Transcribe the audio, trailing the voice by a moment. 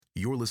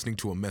You're listening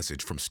to a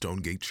message from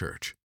Stonegate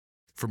Church.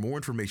 For more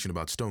information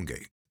about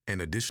Stonegate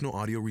and additional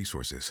audio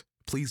resources,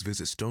 please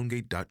visit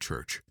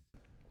stonegate.church.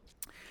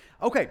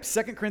 Okay,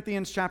 2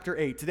 Corinthians chapter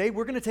 8. Today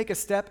we're going to take a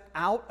step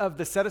out of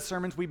the set of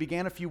sermons we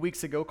began a few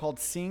weeks ago called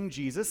Seeing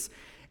Jesus,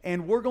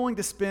 and we're going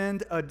to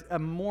spend a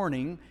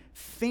morning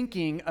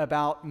thinking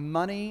about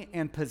money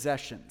and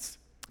possessions.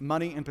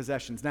 Money and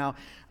possessions. Now,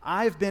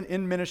 I've been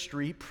in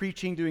ministry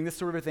preaching, doing this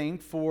sort of a thing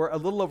for a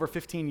little over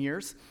 15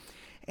 years,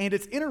 and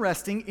it's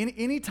interesting, in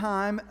any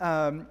time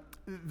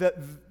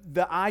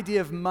the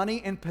idea of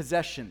money and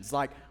possessions,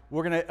 like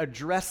we're going to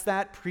address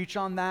that, preach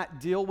on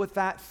that, deal with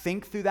that,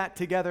 think through that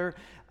together.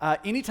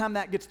 Anytime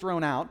that gets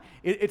thrown out,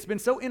 it's been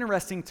so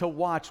interesting to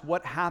watch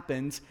what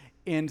happens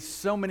in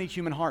so many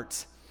human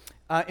hearts.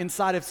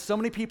 Inside of so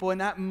many people, in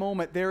that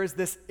moment, there is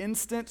this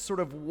instant sort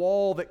of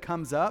wall that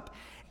comes up,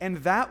 and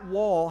that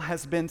wall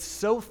has been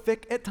so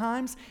thick at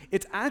times,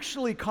 it's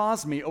actually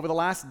caused me over the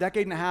last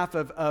decade and a half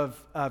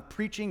of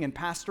preaching and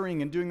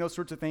pastoring and doing those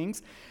sorts of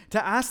things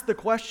to ask the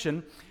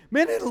question,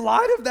 man, in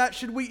light of that,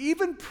 should we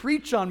even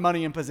preach on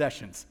money and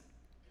possessions?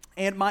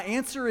 And my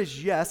answer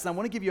is yes, and I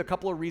want to give you a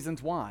couple of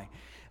reasons why.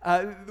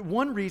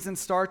 One reason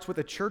starts with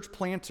a church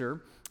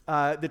planter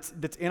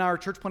that's in our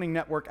church planting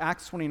network,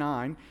 Acts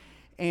 29,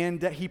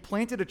 and he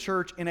planted a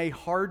church in a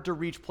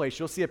hard-to-reach place.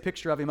 You'll see a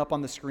picture of him up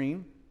on the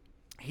screen.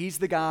 He's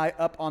the guy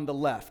up on the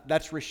left.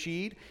 That's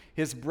Rashid.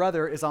 His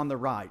brother is on the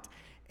right.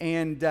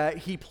 And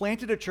he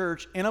planted a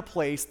church in a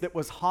place that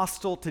was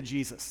hostile to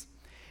Jesus.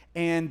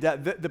 And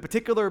the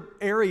particular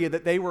area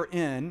that they were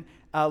in,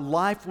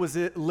 life was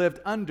lived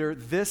under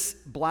this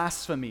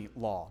blasphemy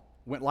law.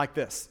 Went like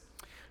this.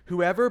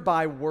 Whoever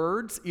by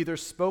words, either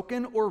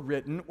spoken or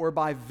written, or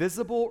by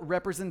visible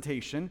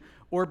representation,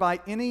 or by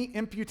any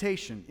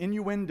imputation,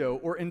 innuendo,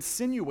 or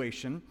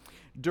insinuation,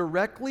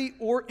 directly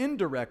or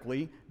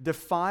indirectly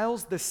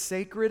defiles the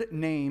sacred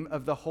name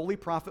of the holy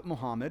prophet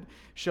Muhammad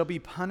shall be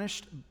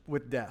punished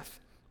with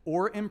death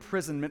or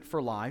imprisonment for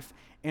life,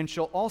 and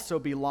shall also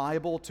be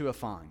liable to a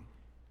fine.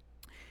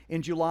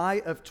 In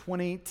July of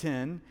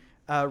 2010,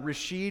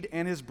 Rashid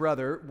and his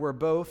brother were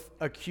both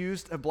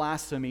accused of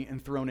blasphemy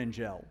and thrown in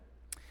jail.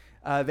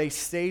 They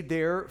stayed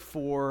there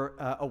for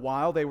a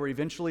while. They were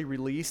eventually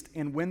released,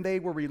 and when they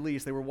were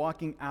released, they were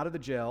walking out of the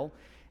jail,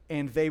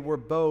 and they were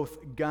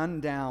both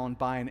gunned down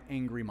by an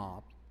angry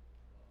mob.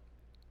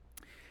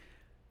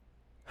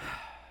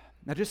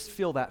 Now just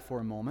feel that for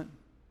a moment.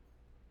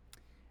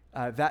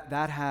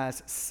 That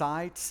has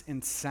sights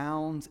and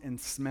sounds and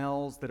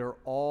smells that are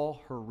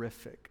all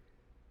horrific.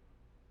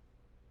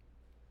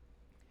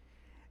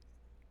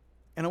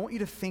 And I want you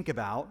to think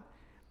about,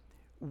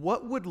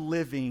 what would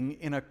living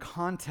in a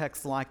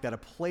context like that, a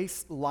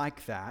place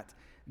like that,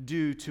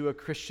 do to a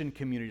Christian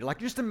community? Like,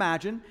 just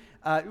imagine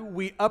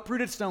we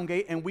uprooted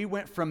Stonegate and we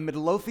went from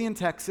Midlothian,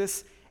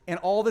 Texas, and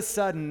all of a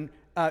sudden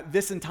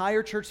this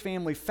entire church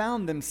family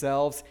found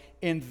themselves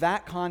in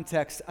that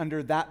context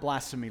under that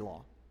blasphemy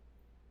law.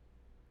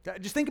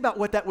 Just think about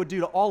what that would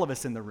do to all of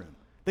us in the room.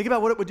 Think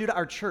about what it would do to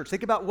our church.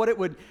 Think about what it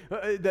would,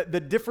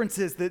 the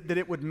differences that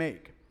it would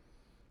make.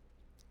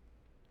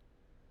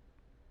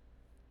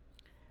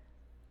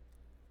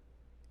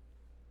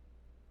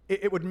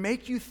 It would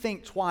make you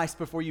think twice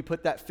before you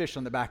put that fish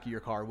on the back of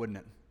your car, wouldn't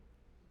it?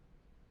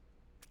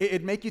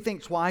 It'd make you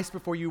think twice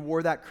before you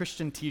wore that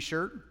Christian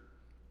t-shirt,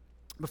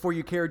 before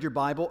you carried your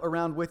Bible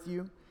around with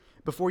you,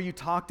 before you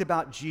talked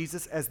about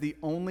Jesus as the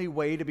only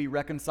way to be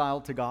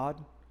reconciled to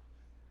God.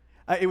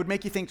 It would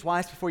make you think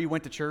twice before you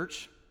went to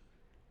church.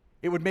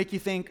 It would make you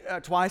think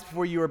twice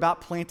before you were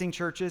about planting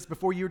churches,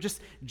 before you were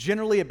just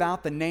generally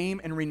about the name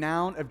and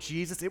renown of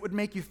Jesus. It would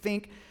make you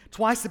think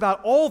twice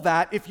about all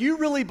that if you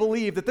really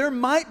believe that there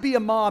might be a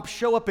mob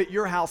show up at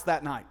your house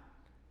that night.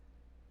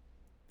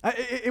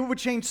 It would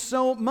change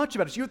so much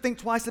about it. You would think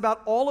twice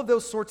about all of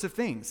those sorts of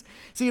things.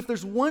 See, if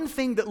there's one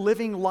thing that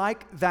living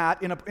like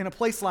that, in a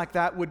place like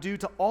that, would do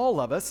to all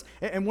of us,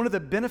 and one of the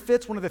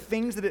benefits, one of the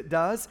things that it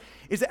does,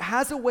 is it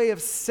has a way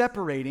of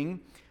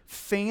separating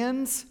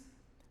fans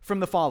from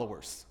the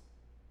followers.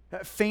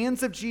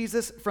 Fans of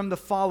Jesus from the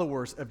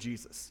followers of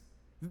Jesus.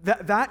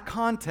 That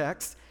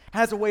context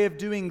has a way of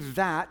doing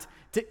that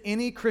to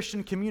any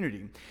Christian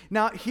community.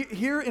 Now,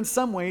 here in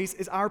some ways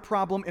is our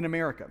problem in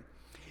America.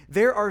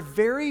 There are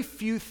very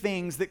few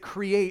things that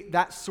create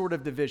that sort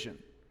of division.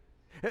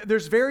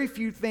 There's very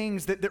few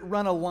things that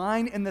run a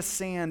line in the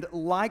sand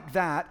like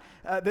that,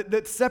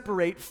 that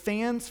separate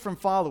fans from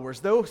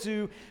followers. Those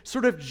who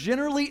sort of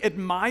generally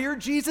admire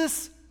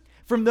Jesus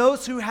from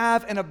those who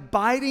have an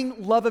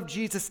abiding love of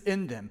Jesus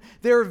in them.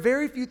 There are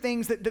very few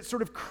things that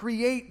sort of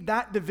create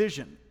that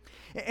division.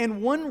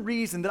 And one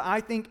reason that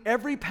I think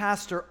every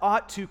pastor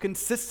ought to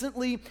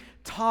consistently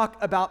talk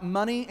about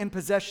money and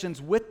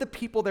possessions with the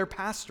people they're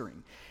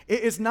pastoring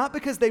is not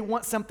because they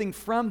want something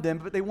from them,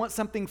 but they want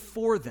something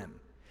for them.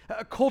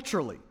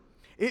 Culturally,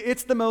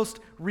 it's the most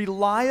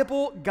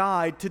reliable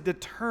guide to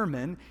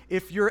determine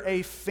if you're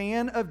a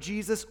fan of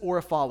Jesus or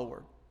a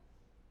follower.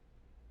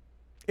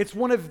 It's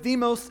one of the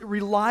most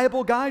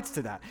reliable guides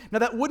to that. Now,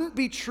 that wouldn't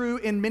be true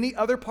in many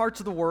other parts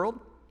of the world.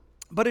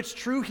 but it's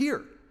true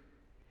here.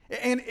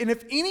 And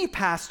if any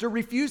pastor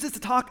refuses to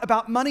talk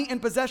about money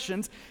and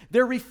possessions,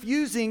 they're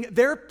refusing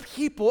their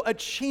people a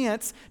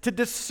chance to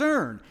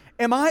discern.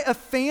 Am I a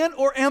fan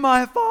or am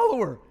I a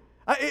follower?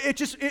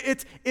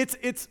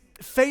 It's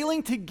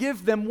failing to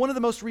give them one of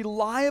the most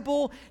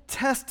reliable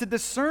tests to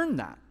discern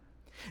that.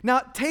 Now,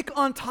 take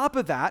on top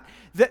of that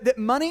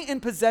money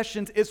and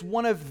possessions is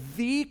one of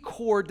the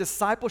core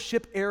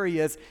discipleship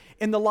areas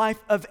in the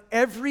life of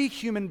every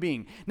human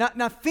being.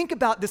 Now think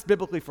about this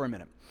biblically for a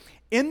minute.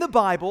 In the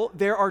Bible,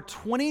 there are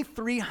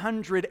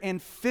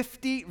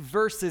 2,350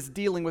 verses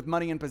dealing with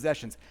money and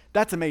possessions.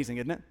 That's amazing,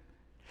 isn't it?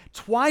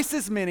 Twice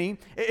as many.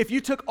 If you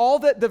took all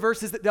the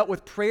verses that dealt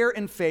with prayer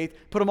and faith,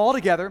 put them all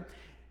together,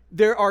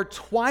 there are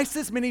twice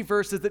as many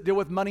verses that deal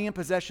with money and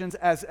possessions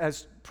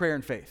as prayer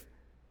and faith.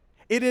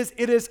 It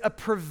is a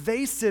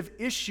pervasive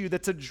issue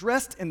that's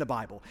addressed in the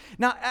Bible.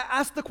 Now,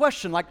 ask the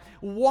question,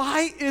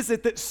 why is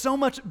it that so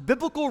much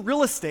biblical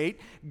real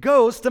estate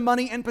goes to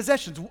money and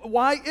possessions?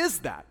 Why is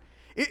that?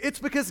 It's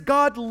because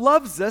God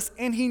loves us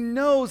and He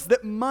knows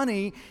that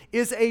money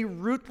is a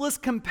ruthless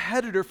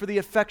competitor for the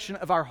affection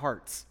of our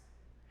hearts.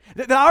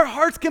 That our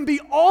hearts can be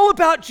all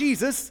about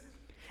Jesus,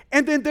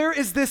 and then there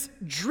is this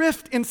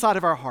drift inside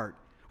of our heart.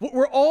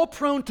 We're all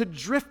prone to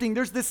drifting.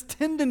 There's this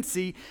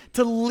tendency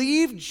to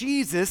leave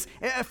Jesus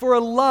for a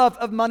love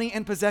of money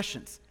and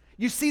possessions.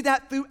 You see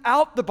that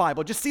throughout the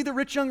Bible. Just see the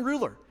rich young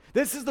ruler.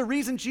 This is the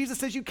reason Jesus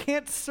says you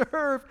can't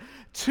serve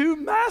two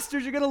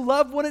masters. You're going to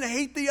love one and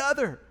hate the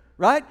other,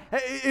 right?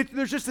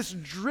 There's just this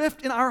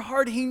drift in our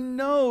heart. He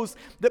knows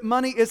that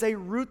money is a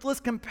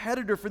ruthless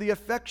competitor for the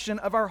affection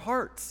of our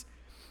hearts.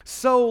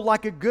 So,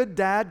 like a good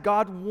dad,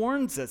 God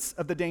warns us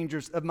of the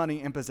dangers of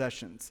money and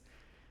possessions.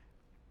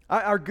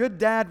 Our good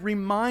dad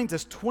reminds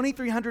us,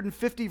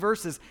 2,350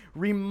 verses,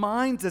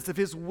 reminds us of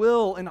his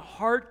will and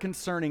heart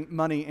concerning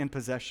money and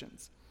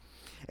possessions.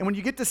 And when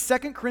you get to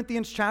 2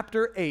 Corinthians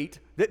chapter 8,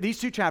 these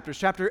two chapters,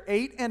 chapter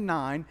 8 and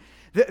 9,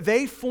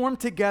 they form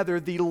together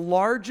the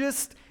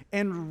largest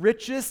and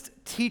richest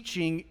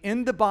teaching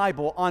in the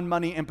Bible on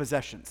money and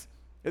possessions.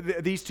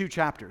 These two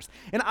chapters.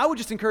 And I would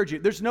just encourage you,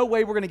 there's no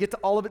way we're going to get to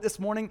all of it this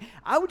morning.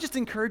 I would just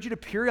encourage you to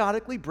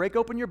periodically break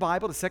open your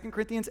Bible to 2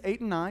 Corinthians 8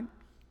 and 9.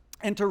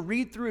 And to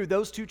read through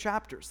those two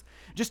chapters,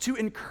 just to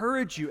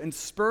encourage you and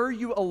spur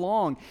you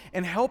along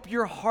and help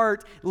your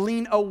heart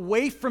lean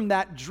away from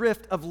that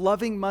drift of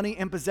loving money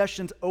and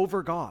possessions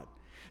over God.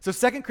 So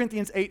 2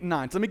 Corinthians 8 and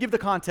 9. So let me give the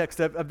context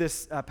of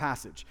this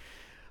passage.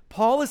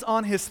 Paul is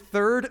on his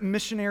third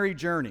missionary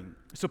journey.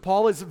 So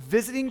Paul is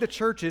visiting the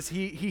churches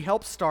he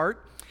helped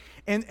start.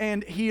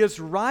 And he is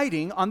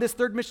writing, on this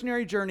third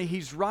missionary journey,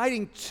 he's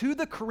writing to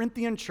the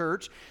Corinthian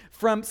church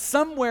from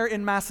somewhere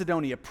in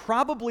Macedonia,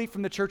 probably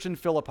from the church in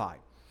Philippi.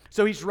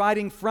 So he's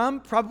writing from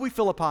probably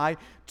Philippi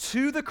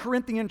to the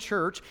Corinthian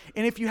church.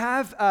 And if you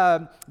have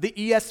the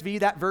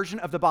ESV, that version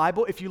of the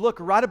Bible, if you look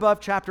right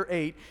above chapter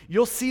 8,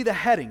 you'll see the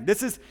heading.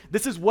 This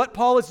is what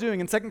Paul is doing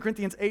in 2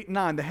 Corinthians 8 and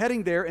 9. The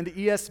heading there in the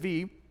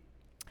ESV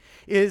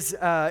is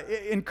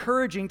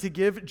encouraging to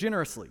give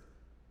generously.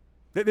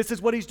 This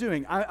is what he's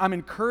doing. I'm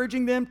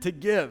encouraging them to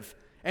give,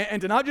 and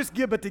to not just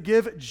give, but to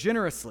give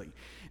generously.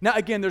 Now,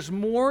 again, there's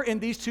more in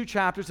these two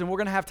chapters, and we're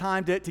going to have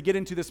time to get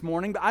into this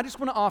morning, but I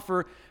just want to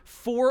offer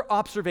 4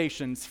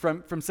 observations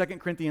from 2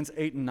 Corinthians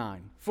 8 and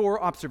 9.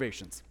 4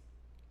 observations.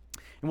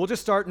 And we'll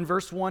just start in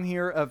verse 1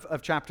 here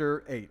of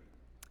chapter 8.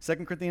 2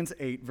 Corinthians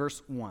 8,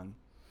 verse 1.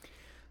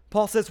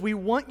 Paul says, "We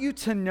want you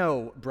to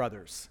know,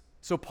 brothers."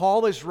 So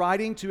Paul is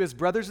writing to his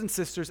brothers and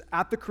sisters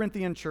at the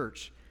Corinthian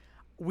church.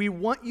 "We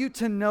want you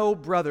to know,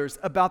 brothers,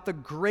 about the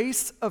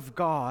grace of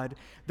God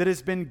that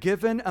has been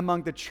given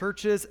among the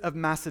churches of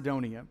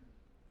Macedonia.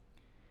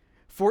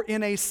 For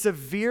in a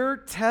severe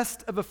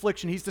test of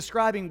affliction," he's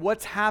describing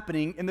what's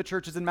happening in the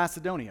churches in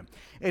Macedonia.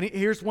 And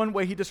here's one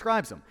way he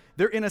describes them.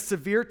 They're in a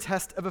severe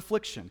test of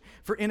affliction.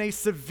 For in a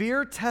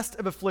severe test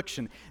of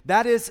affliction,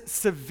 that is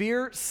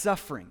severe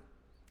suffering.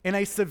 In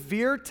a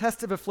severe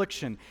test of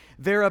affliction,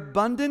 their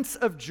abundance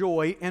of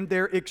joy and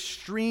their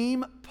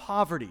extreme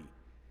poverty.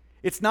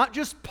 It's not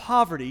just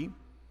poverty,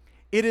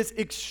 it is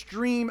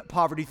extreme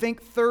poverty.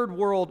 Think third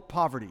world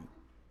poverty.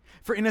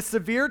 For in a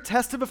severe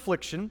test of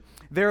affliction,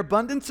 their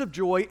abundance of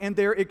joy and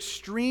their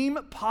extreme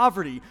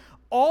poverty,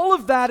 all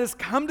of that has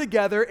come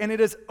together and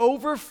it has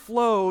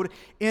overflowed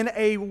in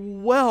a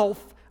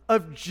wealth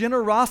of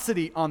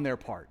generosity on their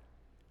part.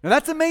 Now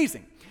that's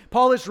amazing.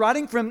 Paul is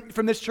writing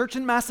from this church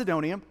in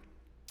Macedonia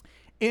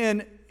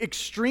in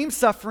extreme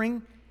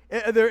suffering,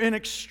 they're in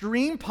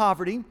extreme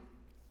poverty.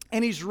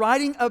 And he's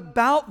writing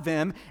about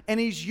them, and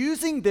he's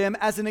using them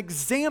as an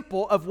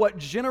example of what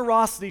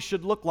generosity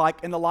should look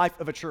like in the life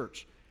of a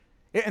church,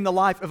 in the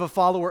life of a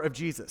follower of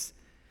Jesus.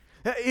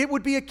 It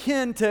would be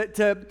akin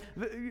to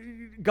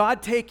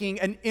God taking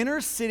an inner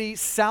city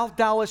South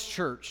Dallas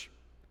church,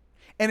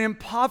 an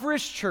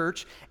impoverished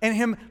church, and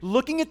him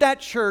looking at that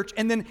church,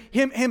 and then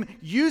him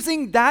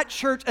using that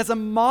church as a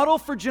model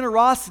for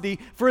generosity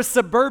for a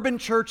suburban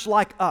church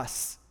like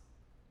us.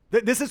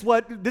 This is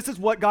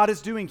what God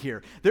is doing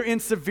here. They're in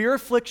severe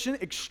affliction,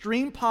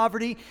 extreme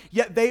poverty,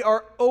 yet they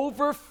are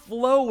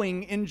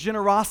overflowing in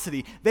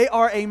generosity. They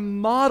are a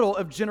model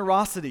of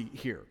generosity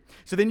here.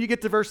 So then you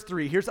get to verse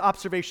 3. Here's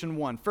observation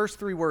 1. First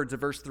 3 words of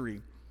verse 3.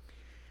 It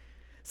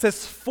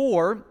says,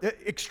 for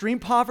extreme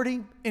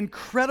poverty,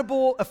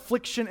 incredible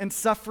affliction and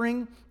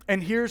suffering,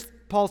 and here's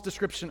Paul's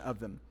description of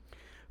them.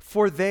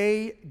 For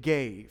they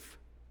gave.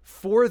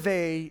 For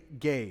they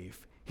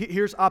gave.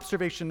 Here's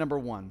observation number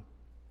 1.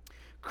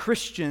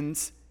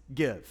 Christians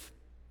give.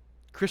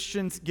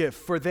 Christians give,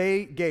 for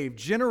they gave.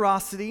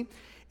 Generosity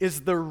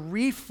is the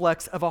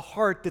reflex of a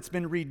heart that's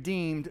been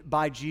redeemed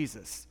by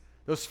Jesus.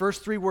 Those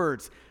first 3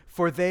 words,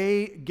 for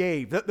they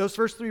gave. Those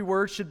first 3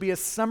 words should be a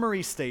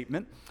summary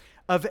statement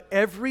of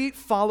every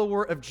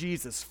follower of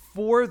Jesus,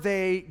 for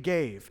they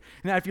gave.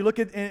 Now, if you look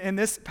at in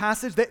this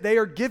passage, they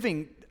are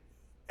giving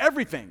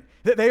everything.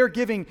 They are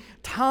giving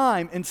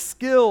time and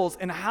skills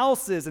and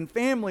houses and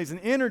families and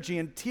energy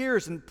and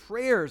tears and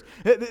prayers.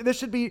 This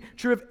should be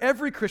true of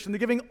every Christian. They're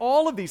giving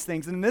all of these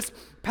things. And in this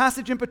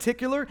passage in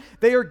particular,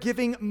 they are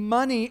giving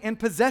money and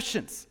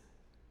possessions.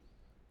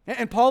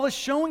 And Paul is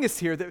showing us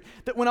here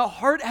that when a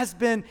heart has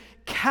been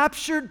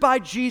captured by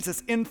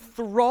Jesus,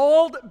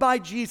 enthralled by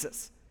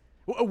Jesus,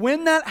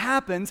 when that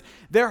happens,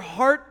 their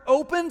heart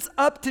opens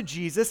up to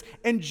Jesus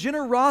and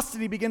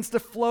generosity begins to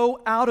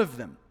flow out of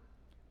them.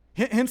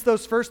 Hence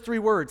those first 3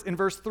 words in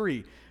verse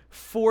 3,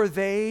 for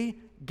they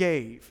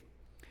gave.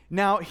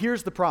 Now,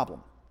 here's the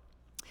problem.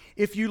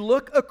 If you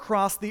look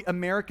across the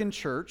American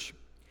church,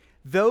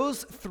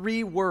 those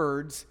 3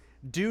 words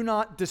do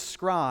not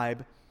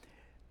describe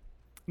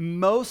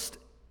most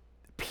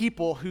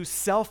people who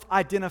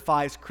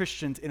self-identify as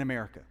Christians in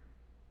America.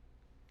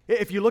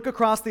 If you look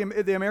across the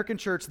American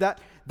church,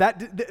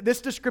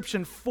 this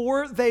description,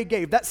 for they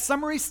gave, that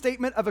summary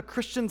statement of a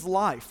Christian's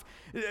life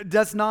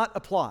does not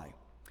apply.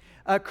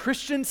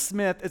 Christian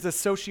Smith is a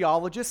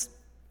sociologist.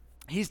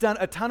 He's done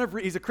a ton of,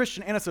 he's a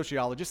Christian and a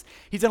sociologist.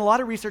 He's done a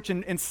lot of research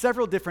in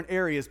several different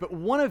areas, but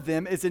one of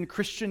them is in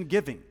Christian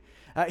giving.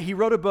 He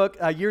wrote a book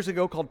years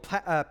ago called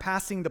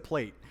Passing the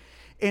Plate.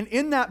 And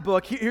in that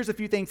book, here's a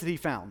few things that he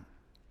found.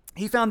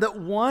 He found that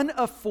 1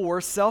 of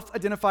 4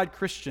 self-identified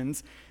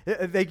Christians,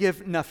 they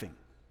give nothing.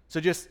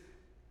 So just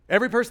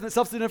every person that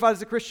self-identifies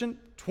as a Christian,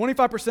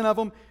 25% of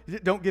them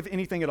don't give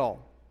anything at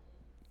all.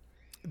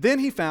 Then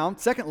he found,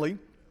 secondly,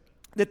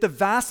 that the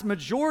vast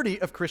majority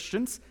of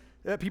Christians,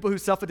 people who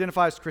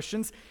self-identify as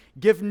Christians,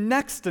 give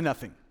next to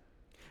nothing.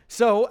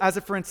 So,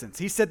 for instance,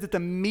 he said that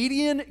the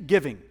median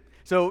giving,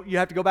 so you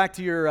have to go back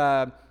to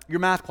your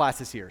math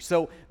classes here.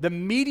 So the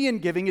median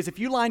giving is if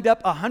you lined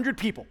up 100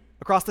 people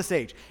across the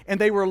stage, and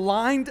they were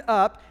lined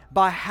up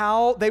by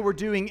how they were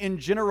doing in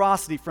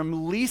generosity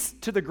from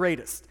least to the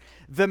greatest.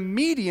 The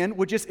median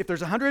would just, if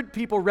there's 100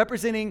 people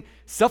representing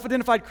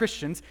self-identified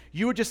Christians,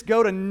 you would just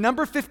go to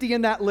number 50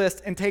 in that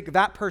list and take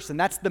that person,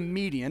 that's the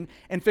median,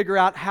 and figure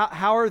out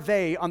how are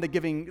they on the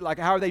giving, like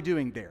how are they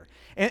doing there.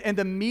 And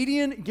the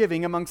median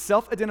giving among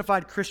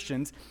self-identified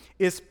Christians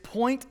is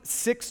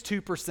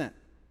 0.62%.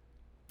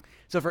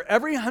 So for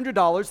every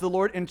 $100 the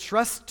Lord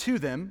entrusts to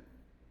them,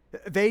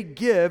 they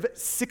give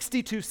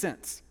 62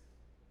 cents.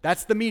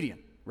 That's the median.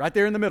 Right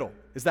there in the middle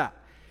is that.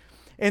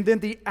 And then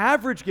the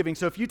average giving,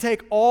 so if you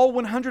take all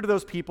 100 of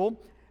those people,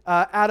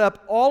 add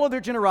up all of their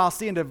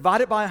generosity and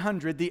divide it by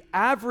 100, the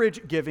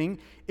average giving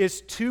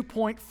is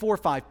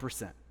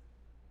 2.45%.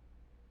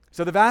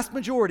 So the vast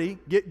majority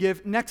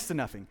give next to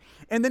nothing.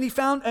 And then he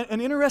found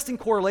an interesting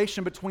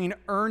correlation between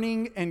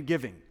earning and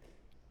giving.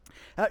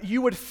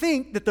 You would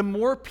think that the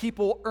more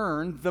people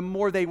earned, the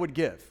more they would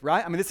give,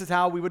 right? I mean, this is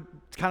how we would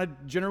kind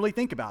of generally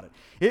think about it.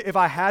 If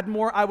I had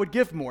more, I would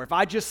give more. If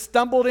I just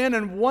stumbled in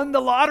and won the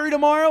lottery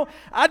tomorrow,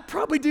 I'd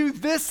probably do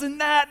this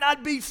and that, and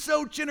I'd be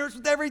so generous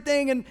with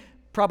everything, and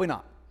probably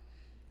not.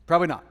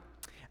 Probably not.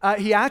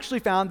 He actually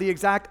found the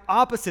exact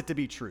opposite to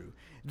be true,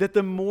 that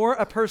the more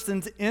a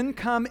person's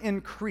income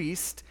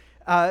increased,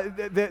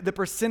 the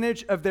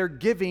percentage of their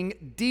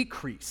giving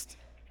decreased.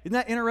 Isn't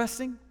that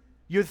interesting?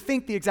 You'd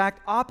think the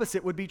exact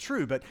opposite would be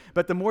true,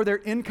 but the more their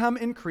income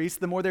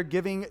increased, the more their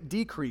giving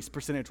decreased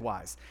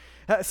percentage-wise.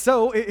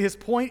 So his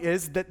point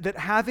is that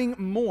having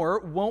more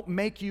won't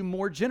make you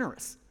more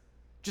generous.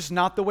 Just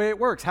not the way it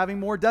works. Having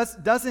more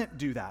doesn't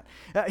do that.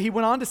 He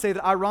went on to say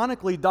that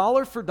ironically,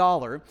 dollar for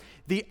dollar,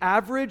 the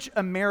average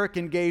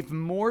American gave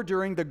more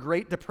during the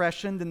Great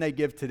Depression than they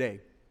give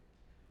today.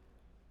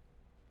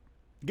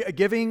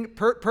 Giving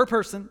per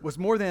person was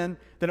more then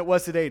than it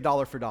was today,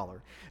 dollar for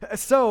dollar.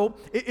 So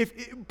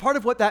if part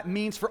of what that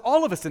means for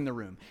all of us in the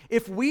room,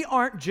 if we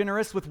aren't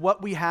generous with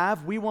what we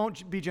have, we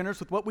won't be generous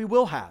with what we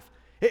will have.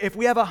 If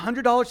we have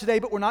 $100 today,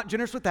 but we're not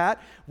generous with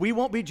that, we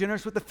won't be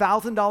generous with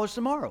 $1,000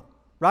 tomorrow,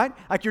 right?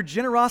 Like your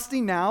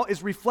generosity now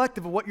is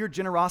reflective of what your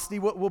generosity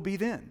will be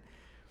then.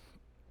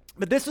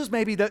 But this was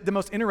maybe the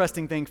most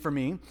interesting thing for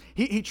me.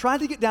 He tried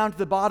to get down to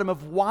the bottom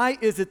of why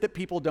is it that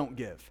people don't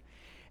give.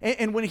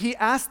 And when he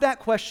asked that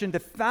question to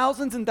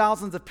thousands and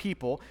thousands of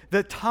people,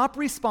 the top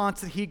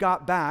response that he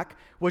got back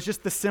was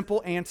just the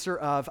simple answer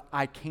of,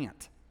 I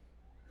can't.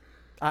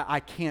 I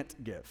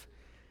can't give.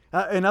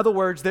 In other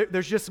words,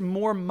 there's just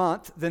more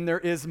month than there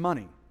is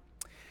money.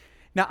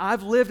 Now,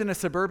 I've lived in a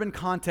suburban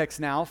context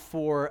now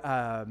for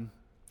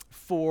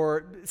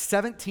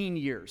 17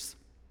 years.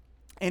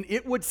 And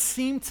it would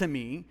seem to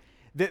me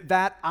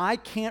that I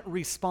can't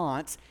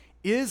response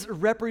is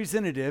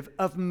representative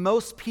of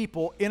most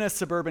people in a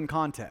suburban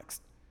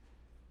context.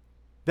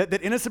 That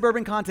in a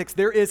suburban context,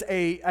 there is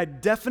a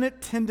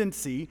definite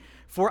tendency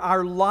for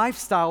our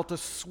lifestyle to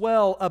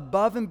swell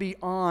above and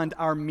beyond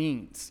our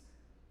means.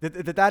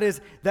 That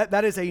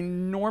is a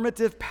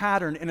normative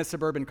pattern in a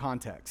suburban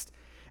context.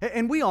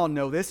 And we all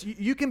know this.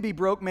 You can be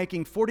broke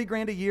making 40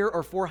 grand a year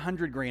or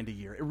 400 grand a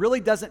year. It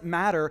really doesn't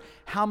matter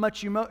how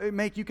much you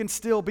make, you can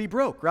still be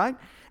broke, right?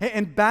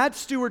 And bad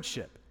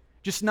stewardship,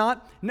 just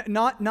not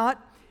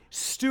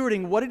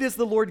stewarding what it is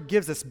the Lord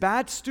gives us.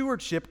 Bad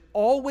stewardship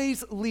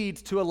always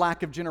leads to a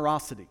lack of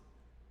generosity.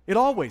 It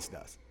always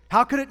does.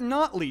 How could it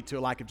not lead to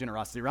a lack of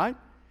generosity, right?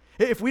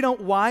 If we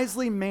don't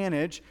wisely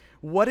manage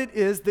what it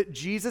is that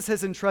Jesus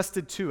has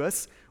entrusted to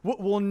us,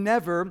 we'll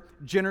never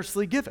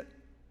generously give it.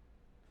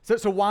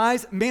 So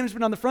wise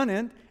management on the front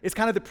end is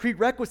kind of the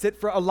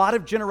prerequisite for a lot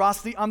of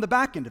generosity on the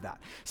back end of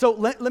that. So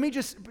let me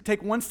just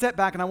take one step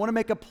back, and I want to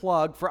make a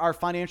plug for our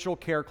financial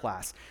care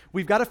class.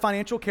 We've got a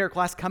financial care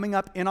class coming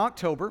up in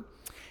October,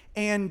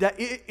 and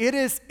it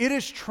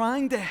is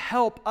trying to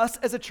help us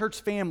as a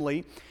church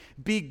family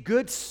be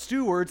good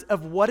stewards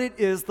of what it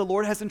is the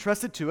Lord has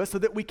entrusted to us so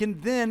that we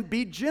can then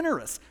be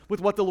generous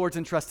with what the Lord's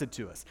entrusted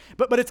to us.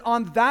 But it's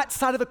on that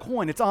side of the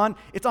coin. It's on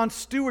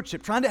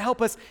stewardship, trying to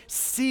help us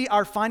see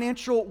our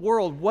financial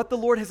world, what the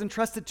Lord has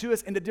entrusted to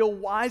us, and to deal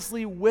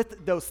wisely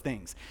with those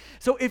things.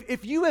 So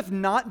if you have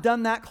not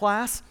done that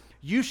class,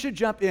 you should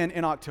jump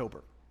in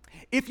October.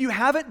 If you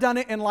haven't done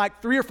it in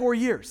like 3 or 4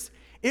 years,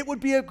 it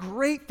would be a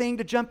great thing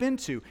to jump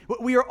into.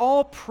 We are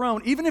all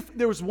prone, even if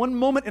there was one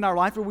moment in our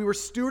life where we were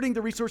stewarding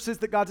the resources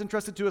that God's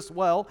entrusted to us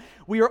well,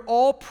 we are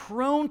all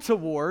prone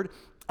toward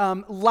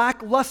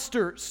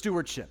lackluster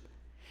stewardship.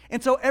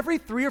 And so every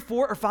 3 or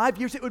 4 or 5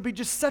 years, it would be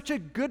just such a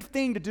good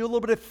thing to do a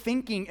little bit of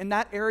thinking in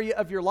that area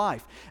of your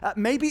life.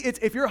 Maybe it's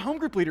if you're a home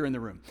group leader in the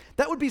room,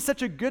 that would be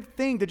such a good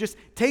thing to just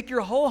take your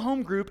whole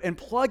home group and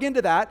plug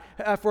into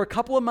that for a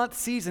couple of months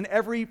season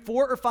every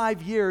 4 or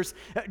 5 years,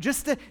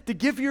 just to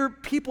give your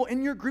people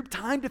in your group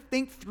time to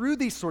think through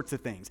these sorts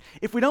of things.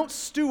 If we don't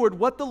steward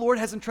what the Lord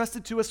has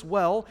entrusted to us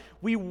well,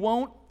 we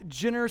won't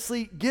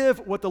generously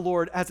give what the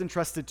Lord has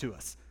entrusted to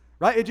us.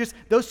 Right?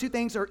 Those two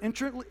things are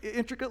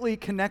intricately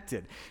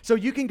connected. So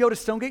you can go to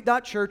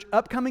stonegate.church,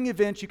 upcoming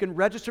events. You can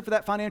register for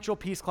that financial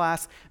peace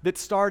class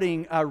that's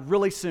starting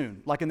really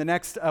soon, like in the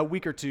next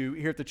week or two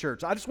here at the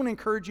church. I just want to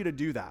encourage you to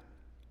do that.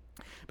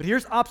 But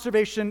here's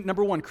observation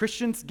number 1.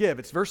 Christians give.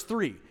 It's verse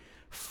 3.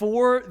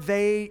 For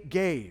they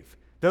gave.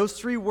 Those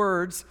 3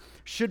 words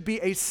should be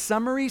a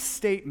summary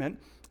statement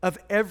of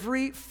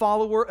every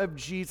follower of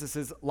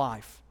Jesus'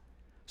 life.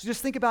 So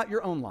just think about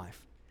your own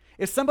life.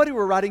 If somebody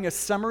were writing a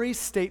summary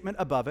statement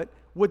above it,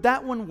 would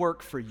that one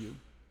work for you?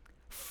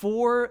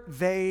 For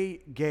they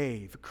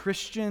gave.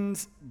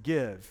 Christians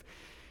give.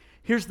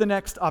 Here's the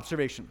next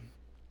observation.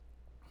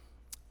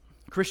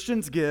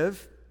 Christians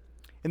give,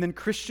 and then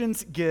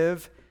Christians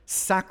give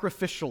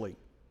sacrificially.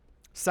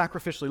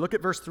 Sacrificially. Look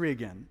at verse 3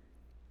 again.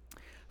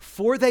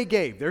 For they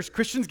gave. There's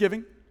Christians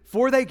giving.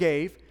 For they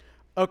gave,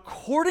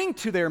 according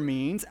to their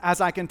means, as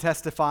I can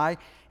testify,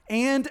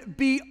 and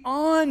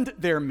beyond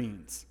their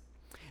means.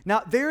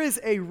 Now, there is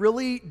a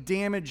really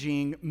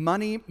damaging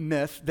money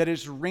myth that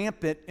is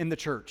rampant in the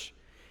church.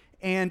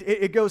 And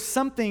it goes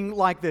something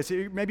like this.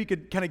 Maybe you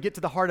could kind of get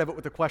to the heart of it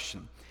with a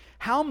question.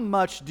 How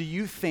much do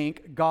you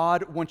think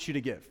God wants you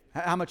to give?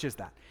 How much is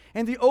that?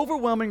 And the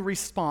overwhelming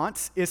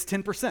response is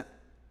 10%.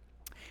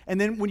 And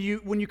then when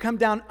you come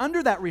down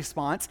under that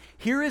response,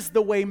 here is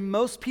the way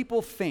most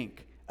people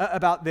think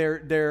about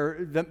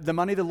the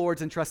money the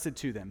Lord's entrusted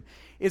to them,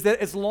 is that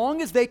as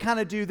long as they kind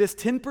of do this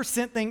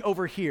 10% thing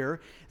over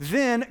here,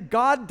 then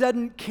God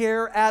doesn't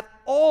care at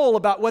all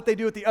about what they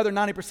do with the other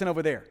 90%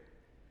 over there.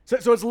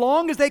 So as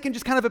long as they can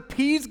just kind of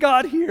appease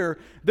God here,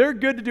 they're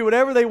good to do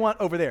whatever they want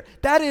over there.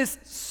 That is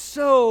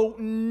so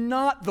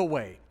not the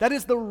way. That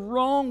is the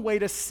wrong way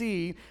to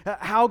see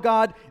how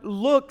God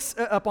looks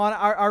upon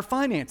our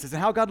finances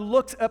and how God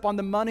looks upon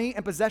the money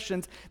and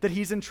possessions that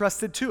He's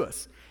entrusted to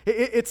us.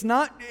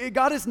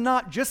 God is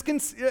not just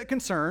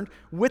concerned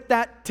with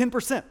that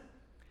 10%.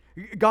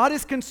 God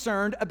is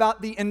concerned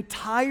about the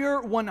entire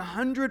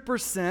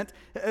 100%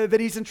 that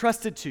He's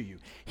entrusted to you.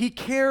 He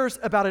cares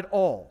about it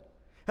all.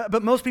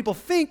 But most people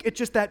think it's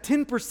just that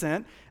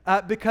 10%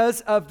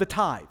 because of the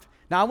tithe.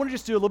 Now, I want to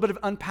just do a little bit of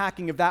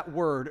unpacking of that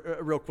word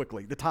real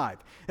quickly, the tithe.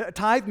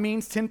 Tithe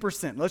means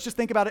 10%. Let's just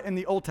think about it in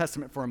the Old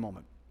Testament for a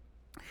moment.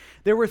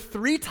 There were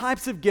 3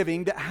 types of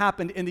giving that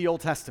happened in the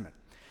Old Testament.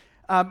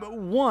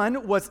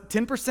 One was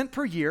 10%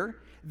 per year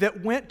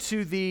that went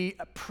to the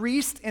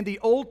priest in the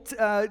Old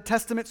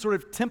Testament sort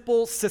of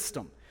temple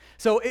system.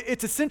 So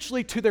it's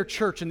essentially to their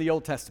church in the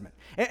Old Testament.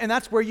 And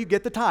that's where you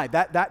get the tithe,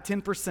 that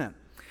 10%.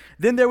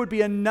 Then there would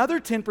be another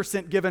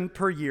 10% given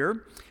per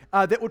year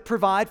that would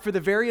provide for the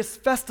various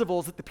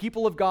festivals that the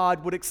people of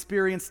God would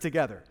experience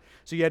together.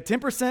 So you had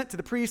 10% to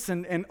the priests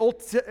and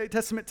Old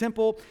Testament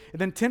temple,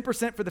 and then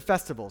 10% for the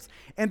festivals.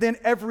 And then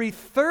every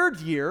third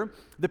year,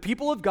 the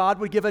people of God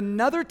would give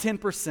another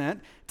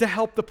 10% to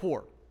help the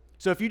poor.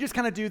 So if you just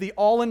kind of do the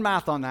all-in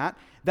math on that,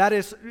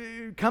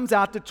 comes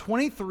out to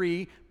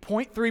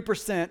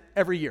 23.3%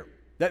 every year.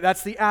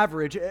 That's the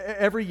average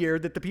every year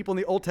that the people in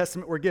the Old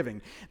Testament were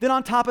giving. Then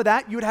on top of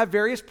that, you would have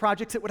various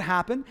projects that would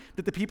happen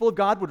that the people of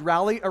God would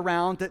rally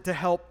around to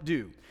help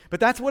do. But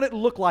that's what it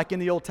looked like in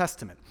the Old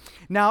Testament.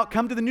 Now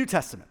come to the New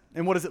Testament,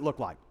 and what does it look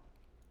like?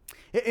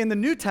 In the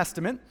New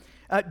Testament,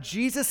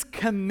 Jesus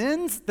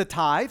commends the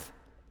tithe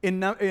in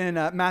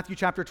Matthew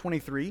chapter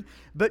 23,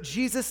 but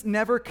Jesus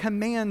never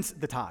commands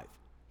the tithe.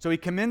 So he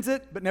commends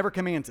it, but never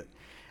commands it.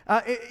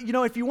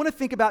 If you want to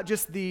think about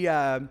just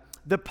the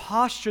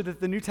posture that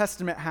the New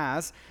Testament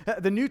has,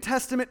 the New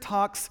Testament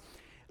talks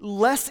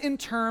less in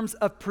terms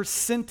of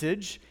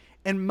percentage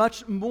and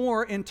much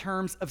more in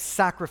terms of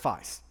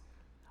sacrifice.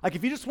 Like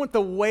if you just want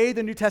the way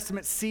the New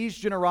Testament sees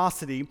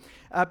generosity,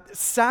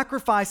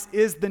 sacrifice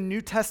is the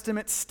New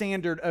Testament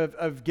standard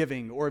of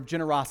giving or of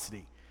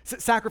generosity.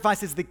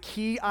 Sacrifice is the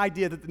key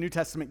idea that the New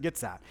Testament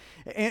gets at.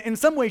 And in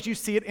some ways, you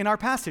see it in our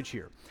passage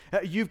here.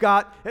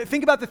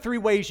 Think about the three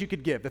ways you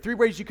could give, the three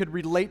ways you could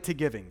relate to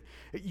giving.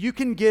 You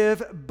can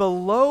give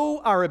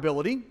below our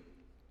ability,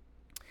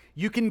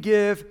 you can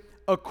give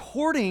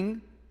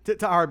according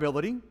to our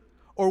ability,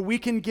 or we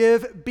can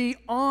give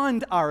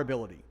beyond our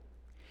ability.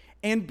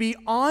 And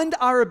beyond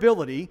our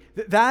ability,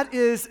 that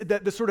is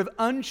the sort of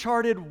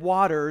uncharted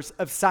waters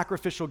of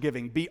sacrificial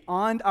giving,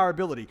 beyond our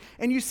ability.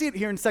 And you see it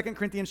here in 2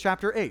 Corinthians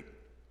chapter 8.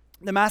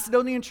 The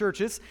Macedonian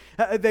churches,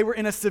 they were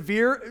in a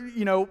severe,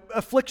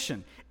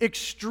 affliction,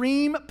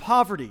 extreme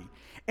poverty,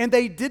 and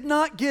they did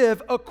not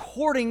give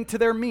according to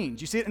their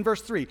means. You see it in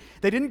verse 3.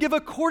 They didn't give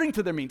according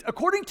to their means.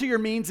 According to your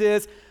means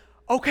is,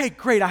 okay,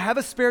 great, I have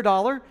a spare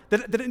dollar,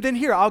 then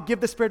here, I'll give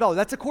the spare dollar.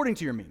 That's according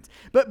to your means.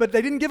 But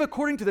they didn't give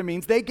according to their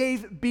means. They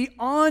gave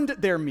beyond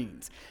their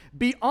means.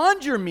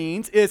 Beyond your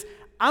means is,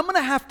 I'm going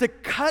to have to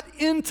cut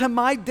into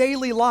my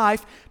daily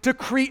life to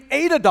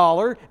create a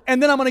dollar,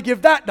 and then I'm going to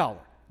give that dollar.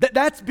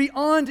 That's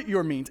beyond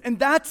your means. And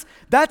that's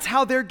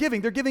how they're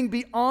giving. They're giving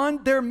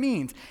beyond their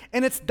means.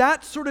 And it's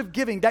that sort of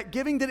giving that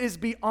is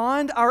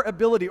beyond our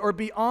ability or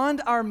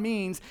beyond our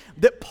means,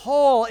 that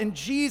Paul and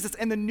Jesus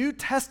and the New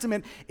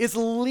Testament is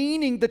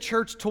leaning the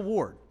church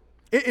toward.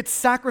 It's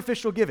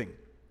sacrificial giving.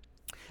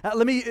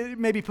 Let me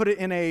maybe put it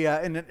in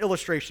an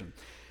illustration.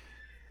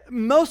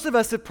 Most of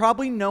us have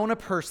probably known a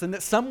person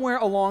that somewhere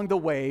along the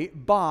way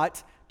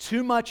bought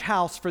too much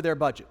house for their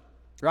budget,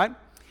 right?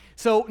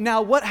 So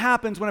now what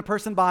happens when a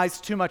person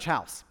buys too much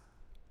house?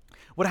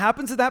 What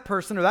happens to that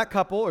person or that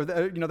couple or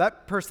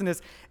that person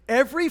is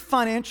every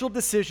financial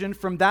decision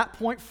from that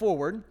point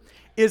forward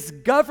is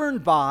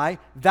governed by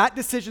that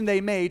decision they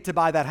made to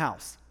buy that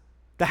house.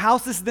 The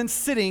house is then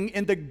sitting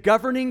in the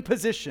governing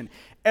position.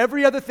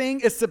 Every other thing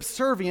is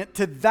subservient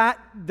to that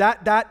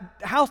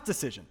house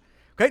decision.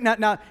 Okay,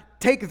 now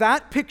take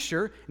that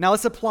picture, now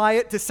let's apply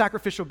it to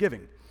sacrificial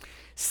giving.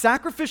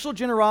 Sacrificial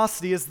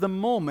generosity is the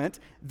moment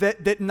that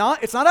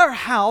it's not our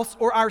house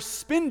or our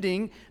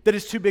spending that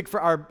is too big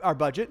for our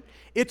budget.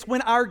 It's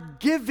when our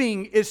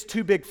giving is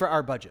too big for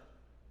our budget.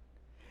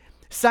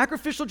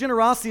 Sacrificial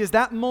generosity is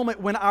that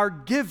moment when our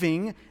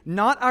giving,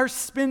 not our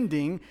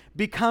spending,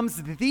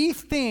 becomes the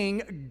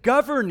thing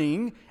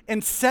governing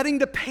and setting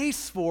the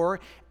pace for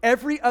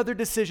every other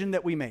decision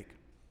that we make.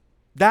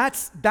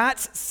 That's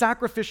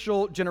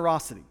sacrificial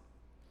generosity.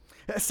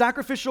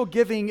 Sacrificial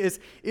giving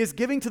is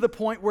giving to the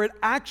point where it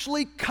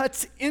actually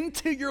cuts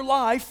into your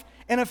life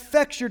and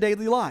affects your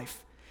daily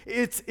life.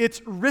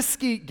 It's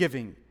risky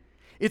giving.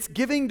 It's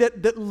giving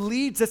that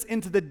leads us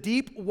into the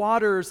deep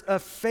waters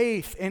of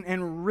faith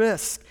and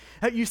risk.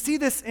 You see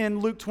this in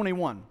Luke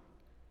 21.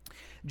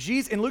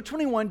 In Luke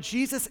 21,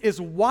 Jesus is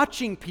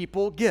watching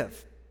people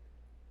give.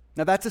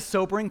 Now that's a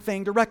sobering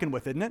thing to reckon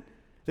with, isn't it?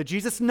 That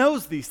Jesus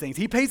knows these things.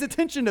 He pays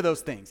attention to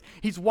those things.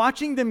 He's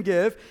watching them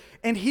give,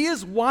 and he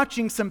is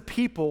watching some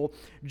people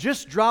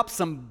just drop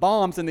some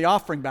bombs in the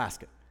offering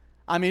basket.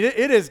 I mean,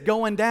 it is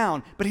going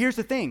down. But here's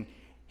the thing.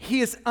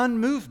 He is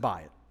unmoved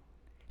by it.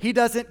 He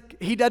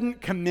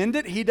doesn't commend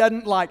it. He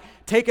doesn't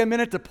take a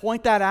minute to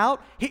point that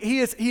out. He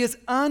is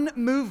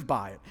unmoved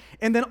by it.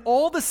 And then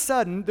all of a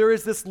sudden, there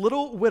is this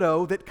little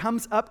widow that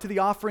comes up to the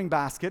offering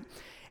basket,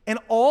 and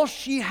all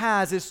she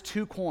has is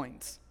 2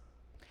 coins.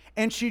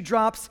 And she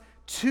drops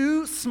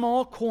 2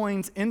 small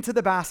coins into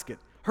the basket,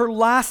 her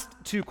last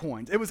 2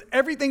 coins. It was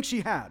everything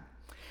she had.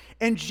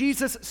 And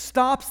Jesus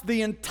stops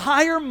the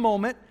entire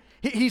moment.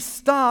 He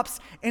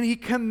stops and he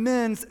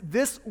commends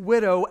this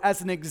widow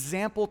as an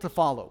example to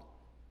follow.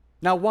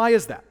 Now, why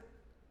is that?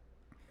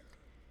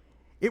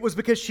 It was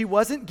because she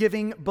wasn't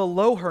giving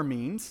below her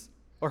means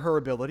or her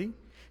ability.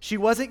 She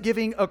wasn't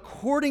giving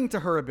according to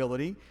her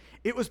ability.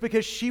 It was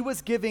because she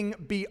was giving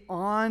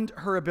beyond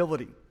her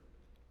ability.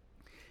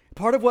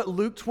 Part of what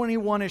Luke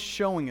 21 is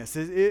showing us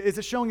is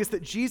it's showing us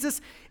that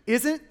Jesus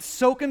isn't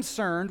so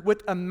concerned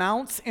with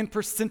amounts and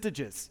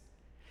percentages.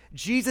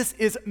 Jesus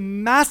is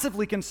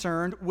massively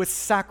concerned with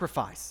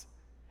sacrifice.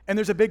 And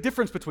there's a big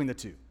difference between the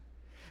two.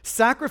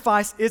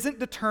 Sacrifice isn't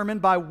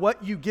determined by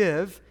what you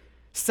give.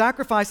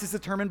 Sacrifice is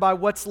determined by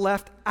what's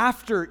left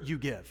after you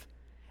give.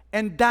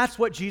 And that's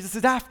what Jesus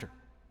is after.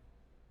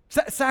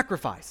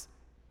 Sacrifice.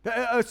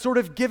 A sort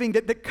of giving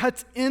that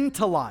cuts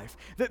into life,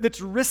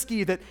 that's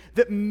risky, that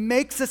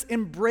makes us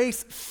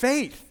embrace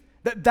faith.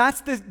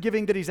 That's the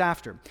giving that he's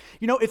after.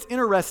 You know, it's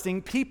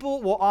interesting.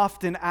 People will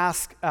often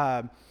ask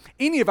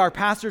any of our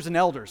pastors and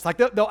elders, like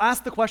they'll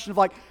ask the question of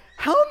like,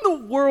 how in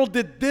the world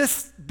did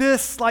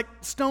this like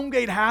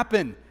Stonegate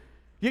happen?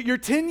 You're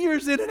 10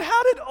 years in, and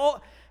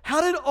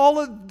how did all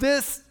of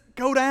this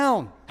go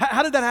down?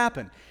 How did that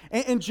happen?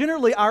 And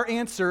generally, our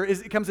answer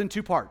it comes in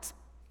two parts.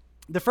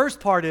 The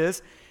first part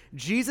is,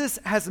 Jesus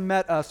has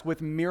met us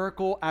with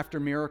miracle after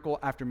miracle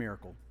after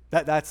miracle.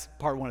 That's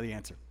part one of the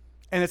answer.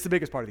 And it's the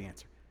biggest part of the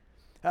answer.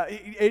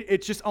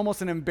 It's just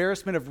almost an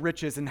embarrassment of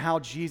riches and how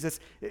Jesus,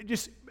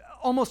 just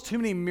almost too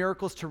many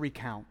miracles to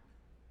recount.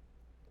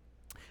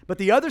 But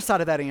the other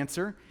side of that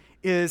answer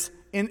is,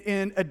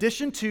 in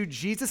addition to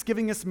Jesus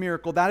giving us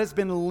miracle, that has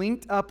been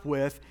linked up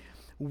with,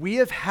 we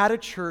have had a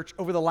church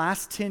over the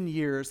last 10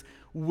 years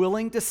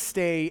willing to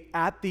stay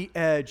at the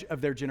edge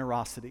of their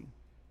generosity,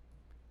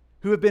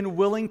 who have been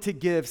willing to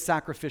give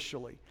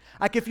sacrificially.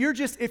 Like if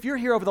you're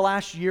here over the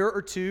last year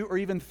or two or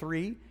even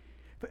 3,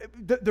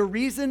 the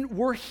reason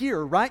we're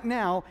here right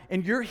now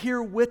and you're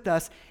here with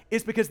us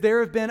is because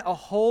there have been a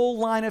whole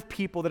line of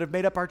people that have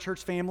made up our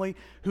church family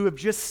who have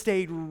just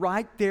stayed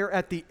right there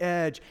at the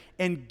edge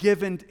and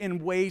given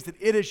in ways that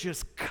it has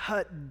just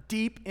cut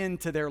deep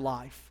into their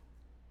life.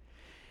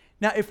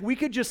 Now, if we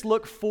could just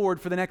look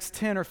forward for the next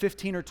 10 or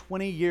 15 or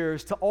 20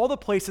 years to all the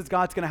places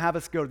God's going to have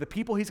us go, to the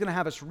people he's going to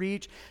have us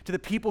reach, to the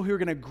people who are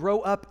going to grow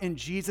up in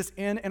Jesus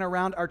in and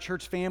around our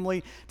church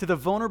family, to the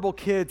vulnerable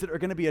kids that are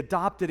going to be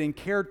adopted and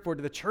cared for,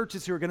 to the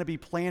churches who are going to be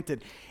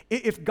planted.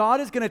 If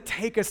God is going to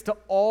take us to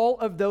all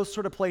of those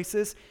sort of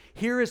places,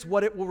 here is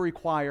what it will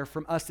require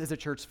from us as a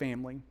church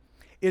family,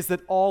 is that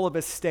all of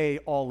us stay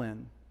all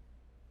in.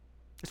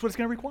 That's what it's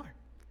going to require.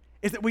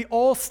 Is that we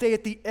all stay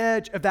at the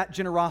edge of that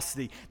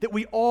generosity, that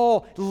we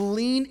all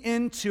lean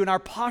into, and our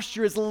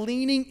posture is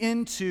leaning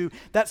into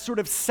that sort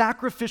of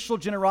sacrificial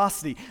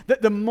generosity.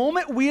 That the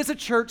moment we as a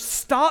church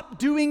stop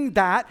doing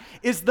that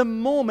is the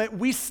moment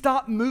we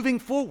stop moving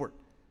forward.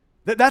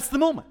 That's the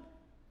moment.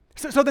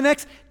 So the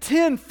next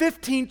 10,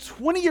 15,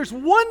 20 years,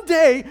 one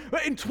day,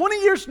 in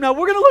 20 years from now,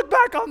 we're going to look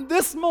back on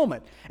this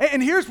moment.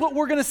 And here's what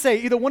we're going to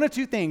say, either one of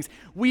two things.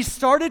 We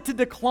started to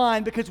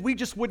decline because we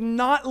just would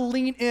not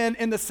lean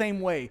in the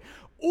same way.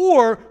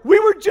 Or we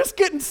were just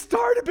getting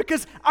started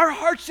because our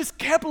hearts just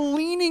kept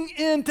leaning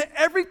into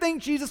everything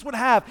Jesus would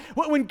have.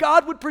 When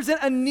God would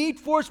present a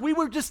need for us, we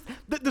were just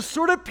the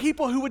sort of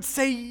people who would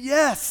say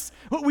yes.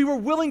 We were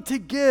willing to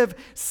give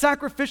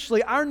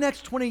sacrificially. Our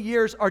next 20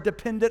 years are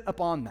dependent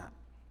upon that.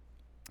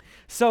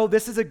 So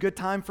this is a good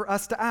time for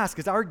us to ask,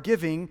 is our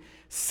giving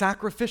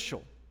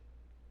sacrificial?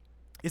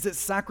 Is it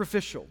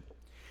sacrificial?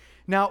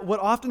 Now, what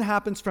often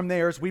happens from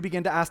there is we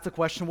begin to ask the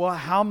question, well,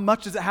 how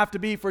much does it have to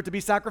be for it to be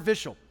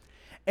sacrificial?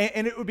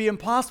 And it would be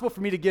impossible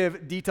for me to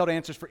give detailed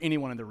answers for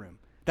anyone in the room.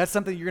 That's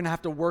something you're going to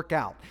have to work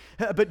out.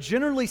 But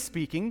generally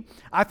speaking,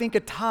 I think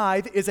a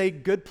tithe is a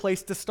good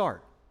place to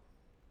start.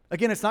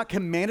 Again, it's not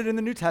commanded in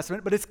the New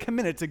Testament, but it's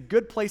commended. It's a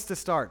good place to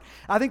start.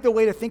 I think the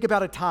way to think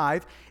about a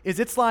tithe is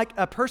it's like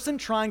a person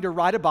trying to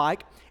ride a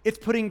bike. It's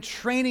putting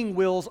training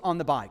wheels on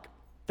the bike.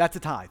 That's a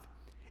tithe.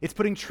 It's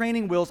putting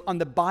training wheels on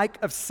the bike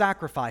of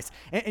sacrifice.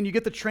 And you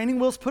get the training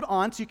wheels put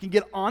on so you can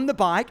get on the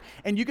bike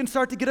and you can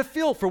start to get a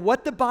feel for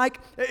what the bike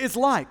is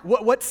like,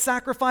 what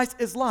sacrifice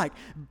is like.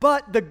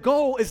 But the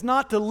goal is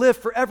not to live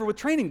forever with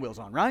training wheels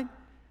on, right?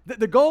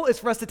 The goal is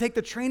for us to take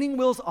the training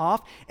wheels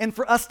off and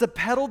for us to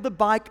pedal the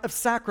bike of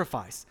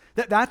sacrifice.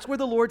 That's where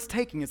the Lord's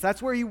taking us.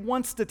 That's where he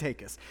wants to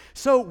take us.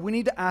 So we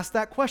need to ask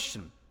that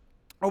question.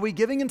 Are we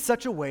giving in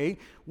such a way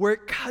where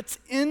it cuts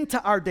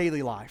into our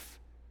daily life?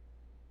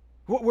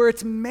 Where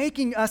it's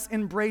making us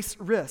embrace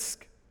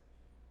risk?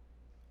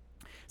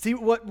 See,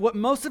 what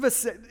most of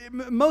us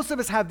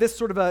have this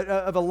sort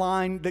of a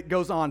line that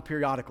goes on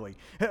periodically.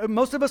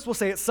 Most of us will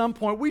say at some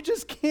point, we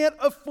just can't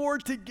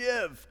afford to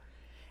give.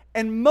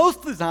 And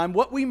most of the time,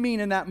 what we mean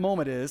in that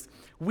moment is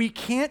we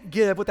can't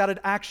give without it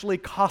actually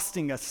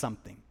costing us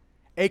something,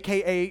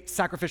 aka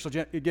sacrificial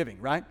giving,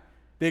 right?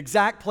 The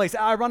exact place,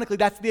 ironically,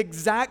 that's the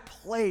exact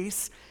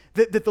place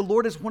that the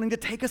Lord is wanting to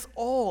take us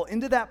all,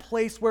 into that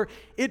place where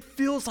it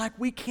feels like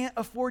we can't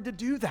afford to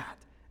do that.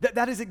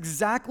 That is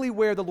exactly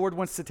where the Lord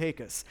wants to take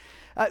us.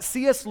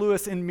 C.S.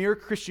 Lewis in Mere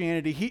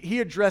Christianity,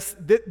 he addressed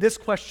this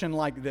question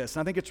like this,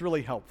 and I think it's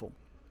really helpful.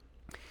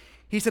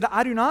 He said,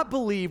 I do not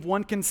believe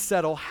one can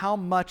settle how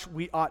much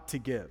we ought to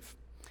give.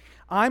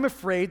 I'm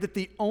afraid that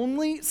the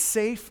only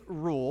safe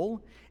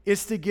rule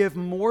is to give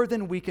more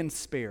than we can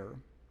spare.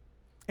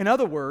 In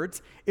other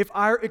words, if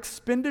our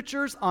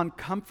expenditures on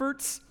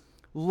comforts,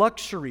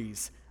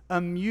 luxuries,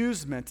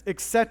 amusement,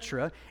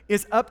 etc.,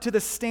 is up to the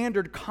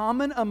standard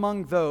common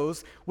among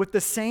those with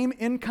the same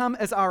income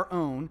as our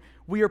own,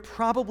 we are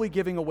probably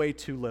giving away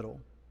too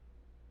little.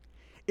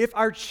 If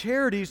our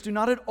charities do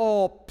not at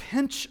all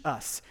pinch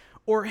us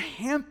or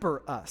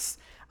hamper us,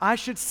 I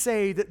should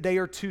say that they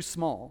are too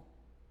small.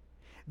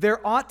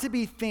 There ought to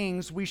be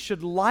things we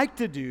should like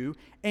to do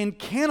and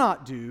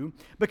cannot do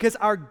because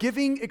our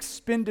giving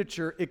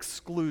expenditure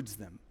excludes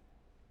them.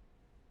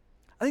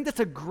 I think that's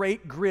a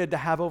great grid to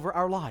have over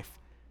our life,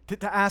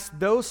 to ask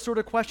those sort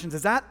of questions.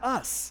 Is that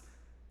us?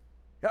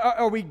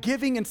 Are we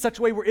giving in such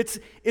a way where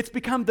it's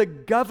become the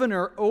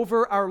governor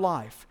over our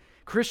life?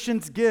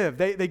 Christians give.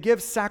 They give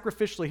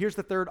sacrificially. Here's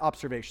the third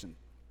observation.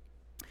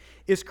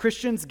 Is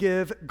Christians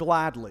give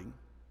gladly.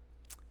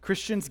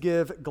 Christians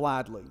give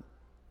gladly.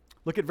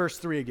 Look at verse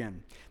 3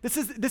 again. This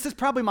is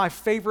probably my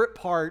favorite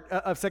part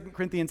of 2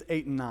 Corinthians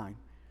 8 and 9.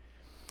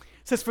 It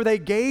says, for they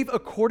gave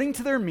according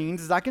to their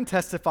means, as I can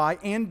testify,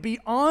 and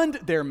beyond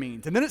their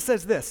means. And then it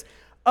says this,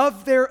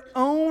 of their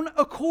own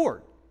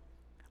accord.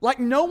 Like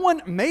no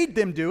one made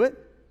them do it.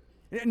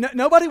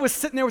 Nobody was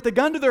sitting there with a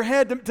gun to their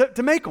head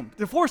to make them,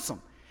 to force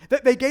them.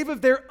 That they gave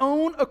of their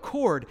own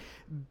accord,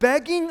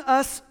 begging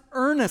us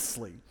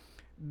earnestly.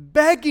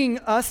 Begging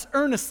us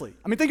earnestly.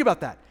 I mean, think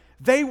about that.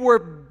 They were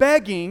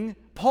begging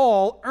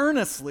Paul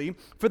earnestly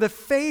for the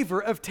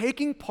favor of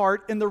taking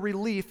part in the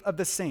relief of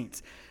the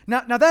saints.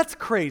 Now that's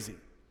crazy.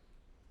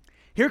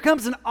 Here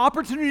comes an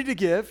opportunity to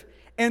give,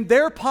 and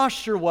their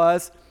posture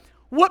was,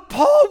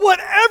 Paul,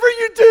 whatever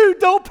you do,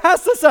 don't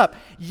pass us up.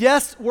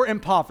 Yes, we're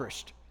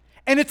impoverished,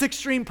 and it's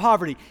extreme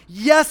poverty.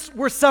 Yes,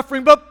 we're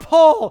suffering, but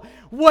Paul,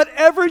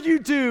 whatever you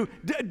do,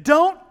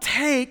 don't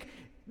take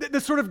the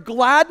sort of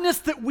gladness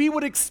that we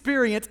would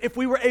experience if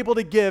we were able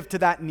to give to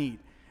that need.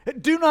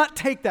 Do not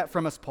take that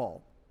from us,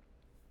 Paul.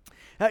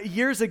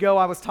 Years ago,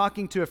 I was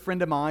talking to a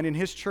friend of mine, and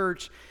his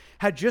church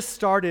had just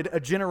started a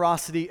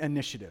generosity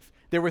initiative.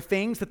 There were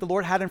things that the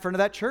Lord had in front of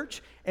that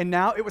church, and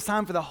now it was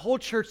time for the whole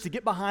church to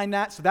get behind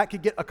that so that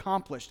could get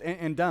accomplished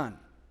and done.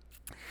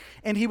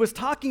 And he was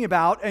talking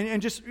about,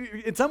 and just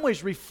in some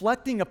ways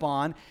reflecting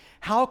upon,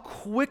 how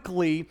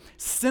quickly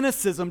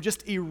cynicism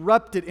just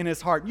erupted in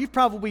his heart. You've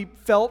probably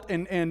felt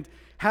and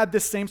had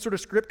this same sort of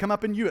script come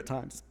up in you at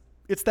times.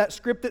 It's that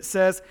script that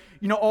says,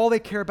 all they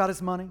care about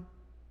is money.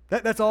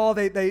 That's all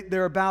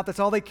they're about. That's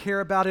all they care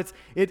about.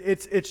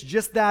 It's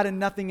just that and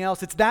nothing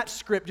else. It's that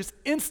script just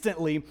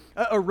instantly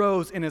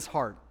arose in his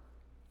heart.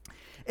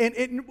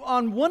 And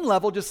on one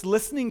level, just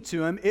listening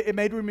to him, it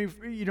made me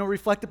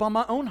reflect upon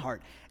my own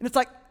heart. And it's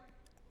like,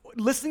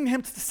 listening to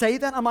him say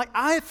that, I'm like,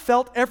 I have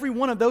felt every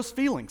one of those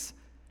feelings.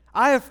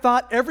 I have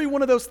thought every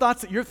one of those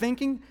thoughts that you're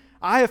thinking,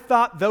 I have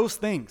thought those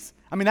things.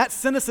 I mean, that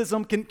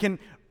cynicism can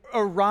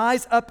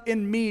arise up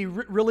in me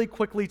really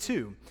quickly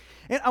too.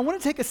 And I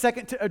want to take a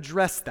second to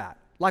address that.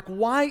 Like,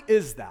 why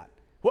is that?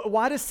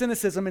 Why does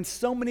cynicism in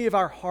so many of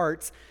our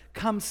hearts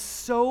come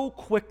so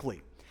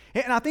quickly?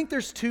 And I think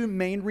there's two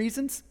main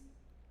reasons.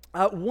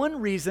 One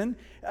reason,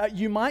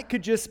 you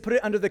could just put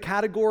it under the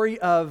category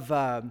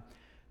of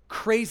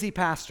crazy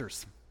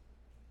pastors.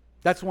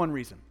 That's one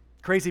reason.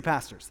 Crazy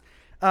pastors.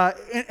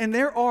 And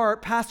there are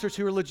pastors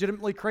who are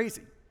legitimately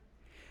crazy.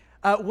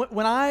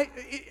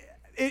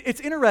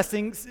 It's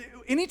interesting.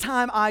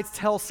 Anytime I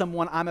tell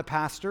someone I'm a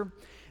pastor,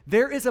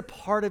 there is a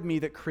part of me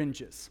that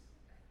cringes.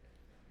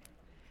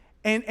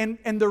 And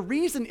the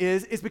reason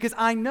is because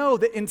I know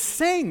that in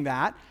saying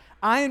that,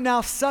 I am now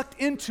sucked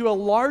into a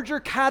larger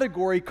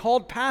category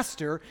called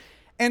pastor,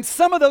 and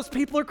some of those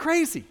people are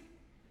crazy.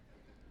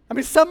 I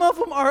mean, some of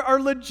them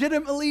are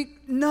legitimately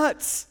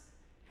nuts.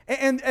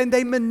 And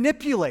they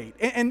manipulate.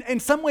 And in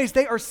some ways,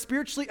 they are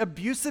spiritually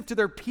abusive to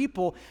their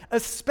people,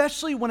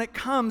 especially when it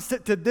comes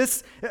to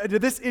this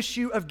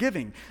issue of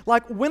giving.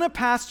 Like when a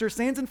pastor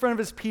stands in front of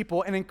his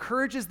people and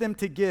encourages them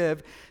to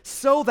give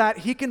so that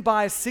he can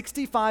buy a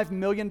 $65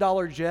 million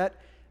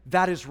jet,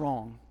 that is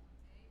wrong.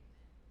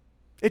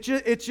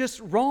 It's just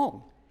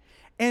wrong.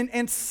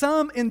 And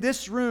some in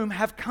this room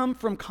have come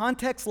from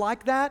contexts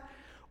like that,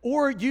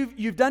 or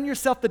you've done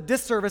yourself the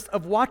disservice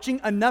of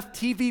watching enough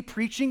TV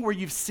preaching where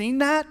you've seen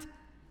that,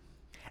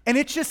 and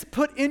it's just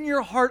put in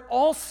your heart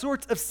all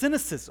sorts of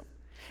cynicism.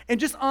 And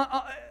just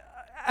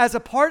as a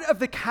part of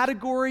the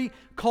category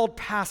called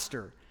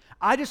pastor,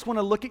 I just want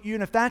to look at you,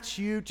 and if that's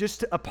you,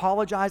 just to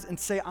apologize and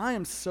say, I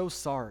am so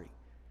sorry.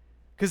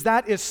 Because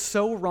that is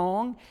so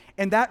wrong,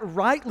 and that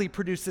rightly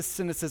produces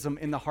cynicism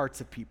in the hearts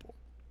of people.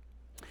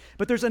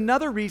 But there's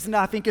another reason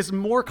that I think is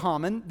more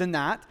common than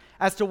that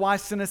as to why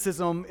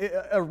cynicism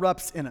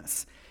erupts in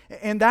us.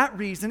 And that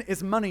reason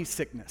is money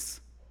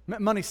sickness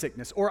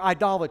or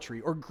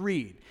idolatry or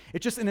greed.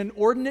 It's just an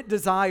inordinate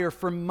desire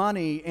for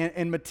money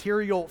and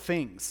material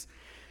things.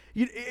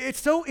 It's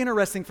so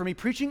interesting for me.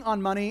 Preaching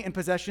on money and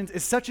possessions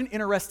is such an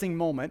interesting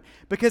moment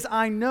because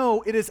I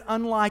know it is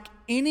unlike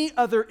any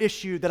other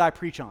issue that I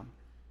preach on.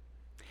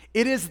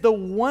 It is the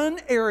one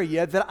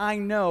area that I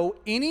know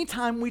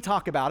anytime we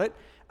talk about it,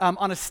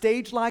 on a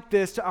stage like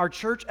this to our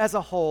church as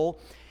a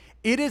whole,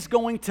 it is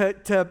going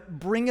to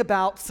bring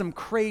about some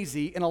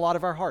crazy in a lot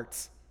of our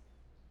hearts.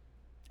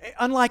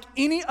 Unlike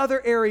any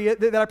other area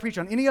that I preach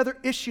on, any other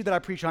issue that I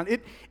preach on,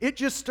 it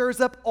just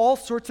stirs up all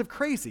sorts of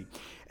crazy.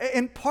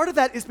 And part of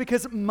that is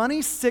because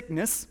money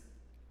sickness,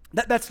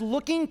 that's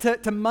looking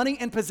to money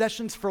and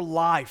possessions for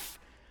life.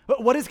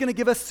 What is going to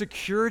give us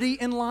security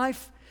in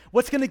life?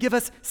 What's going to give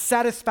us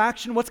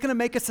satisfaction? What's going to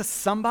make us a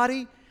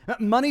somebody?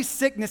 Money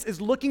sickness is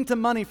looking to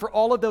money for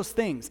all of those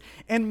things.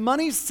 And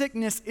money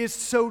sickness is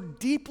so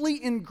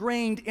deeply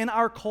ingrained in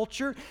our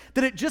culture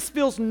that it just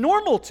feels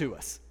normal to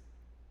us.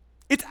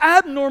 It's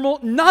abnormal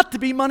not to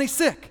be money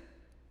sick.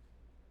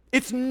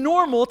 It's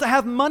normal to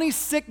have money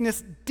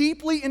sickness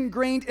deeply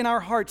ingrained in our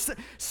hearts,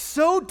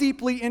 so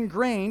deeply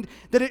ingrained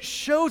that it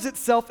shows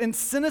itself in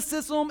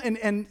cynicism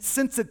and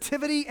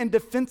sensitivity and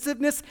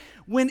defensiveness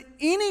when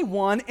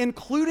anyone,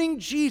 including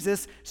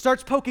Jesus,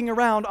 starts poking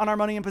around on our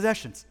money and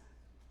possessions.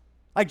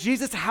 Like,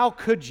 Jesus, how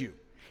could you?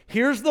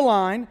 Here's the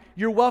line.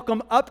 You're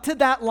welcome up to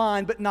that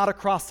line, but not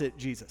across it,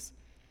 Jesus.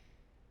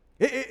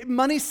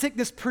 Money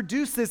sickness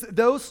produces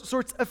those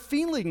sorts of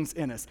feelings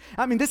in us.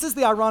 I mean, this is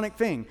the ironic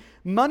thing.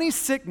 Money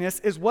sickness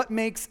is what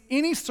makes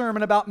any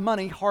sermon about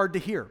money hard to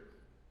hear.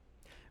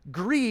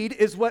 Greed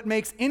is what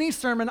makes any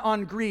sermon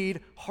on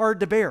greed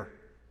hard to bear.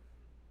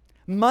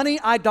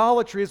 Money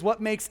idolatry is what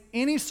makes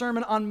any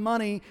sermon on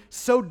money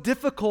so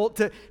difficult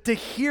to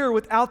hear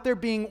without there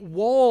being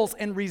walls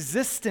and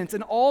resistance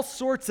and all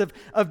sorts of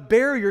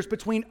barriers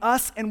between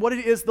us and what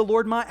it is the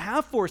Lord might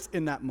have for us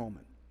in that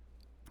moment.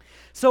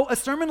 So a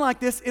sermon like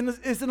this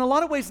is in a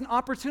lot of ways an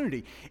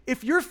opportunity.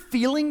 If you're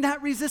feeling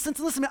that resistance,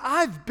 listen,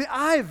 I've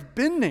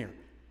been there.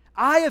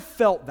 I have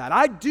felt that.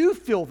 I do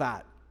feel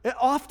that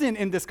often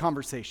in this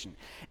conversation.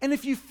 And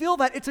if you feel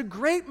that, it's a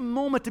great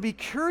moment to be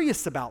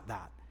curious about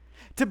that,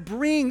 to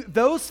bring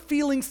those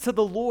feelings to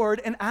the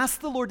Lord and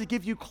ask the Lord to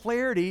give you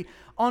clarity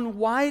on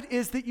why it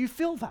is that you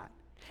feel that.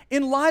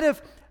 In light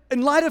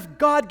of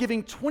God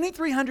giving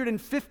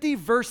 2,350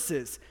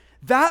 verses,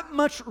 that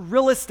much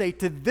real estate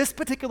to this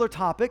particular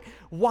topic,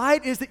 why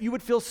it is that you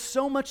would feel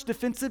so much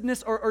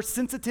defensiveness or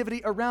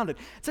sensitivity around it.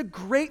 It's a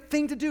great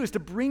thing to do, is to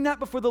bring that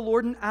before the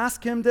Lord and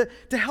ask Him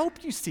to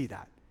help you see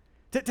that,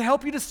 to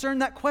help you discern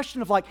that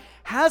question of like,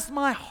 has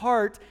my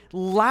heart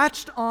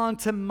latched on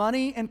to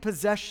money and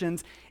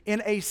possessions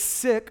in a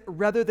sick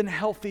rather than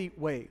healthy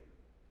way?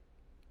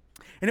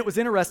 And it was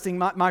interesting,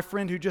 my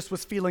friend who just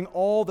was feeling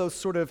all those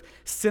sort of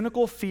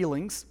cynical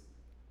feelings,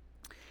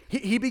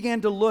 he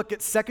began to look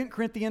at 2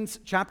 Corinthians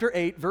chapter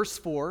 8, verse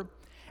 4,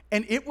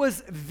 and it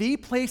was the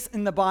place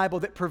in the Bible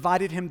that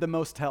provided him the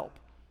most help.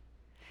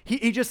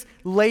 He just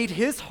laid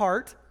his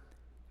heart,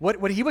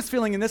 what he was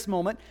feeling in this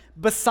moment,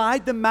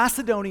 beside the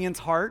Macedonians'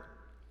 heart,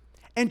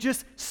 and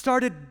just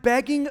started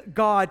begging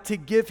God to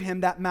give him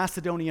that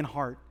Macedonian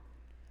heart,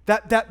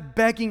 that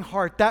begging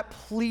heart, that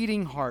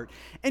pleading heart.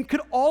 And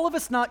could all of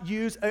us not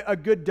use a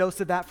good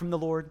dose of that from the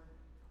Lord?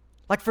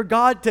 Like for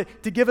God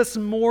to give us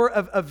more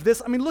of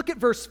this. I mean, look at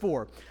verse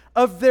 4.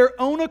 Of their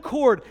own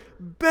accord,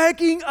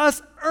 begging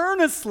us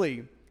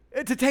earnestly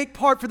to take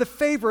part for the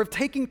favor of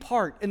taking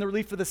part in the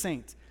relief of the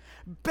saints.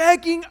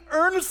 Begging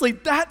earnestly,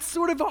 that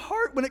sort of a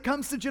heart when it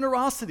comes to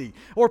generosity.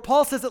 Or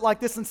Paul says it like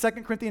this in 2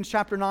 Corinthians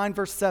chapter 9,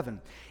 verse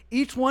 7.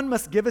 Each one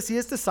must give as he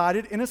has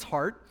decided in his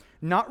heart,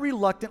 not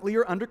reluctantly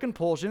or under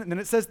compulsion. And then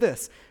it says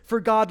this, for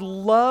God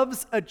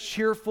loves a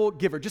cheerful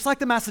giver. Just like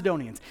the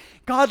Macedonians.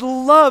 God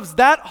loves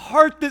that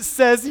heart that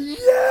says,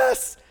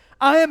 yes,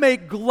 I am a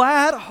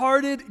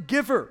glad-hearted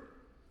giver.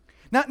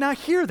 Now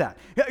hear that.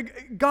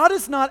 God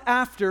is not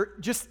after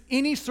just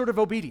any sort of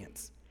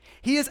obedience.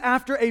 He is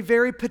after a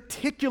very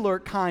particular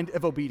kind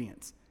of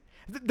obedience.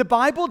 The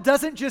Bible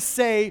doesn't just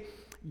say,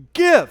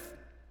 give.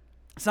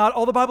 It's not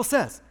all the Bible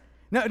says.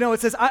 No,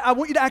 it says, I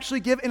want you to actually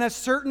give in a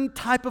certain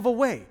type of a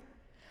way.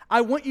 I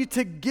want you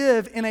to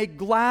give in a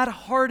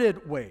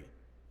glad-hearted way.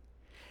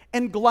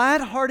 And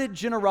glad-hearted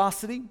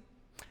generosity,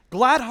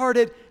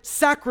 glad-hearted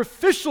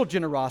sacrificial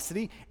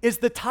generosity is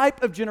the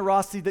type of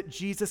generosity that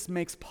Jesus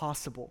makes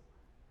possible.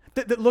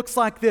 That looks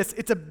like this.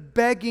 It's a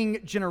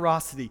begging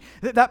generosity.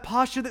 That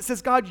posture that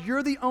says, God,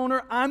 you're the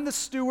owner, I'm the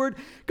steward.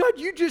 God,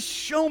 you just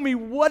show me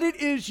what it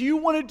is you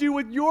want to do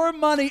with your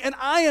money, and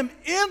I am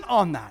in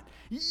on that.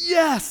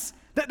 Yes,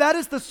 that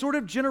is the sort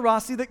of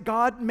generosity that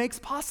God makes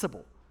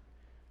possible.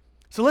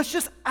 So let's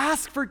just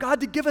ask for God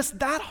to give us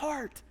that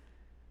heart,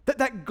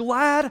 that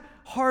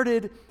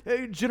glad-hearted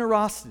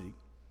generosity.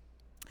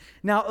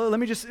 Now, let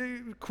me just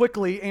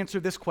quickly answer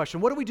this question.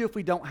 What do we do if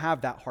we don't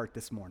have that heart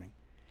this morning?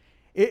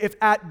 If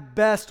at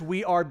best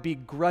we are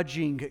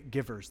begrudging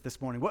givers this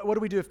morning, what do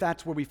we do if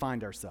that's where we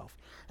find ourselves?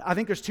 I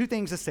think there's two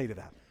things to say to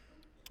that.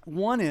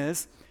 One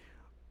is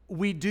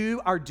we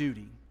do our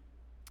duty.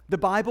 The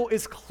Bible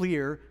is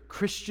clear.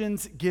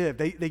 Christians give.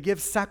 They give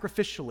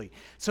sacrificially.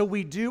 So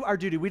we do our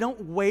duty. We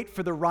don't wait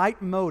for the right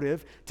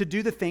motive to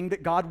do the thing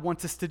that God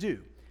wants us to do.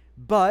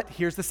 But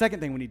here's the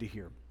second thing we need to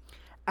hear.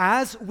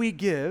 As we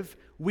give,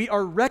 we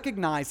are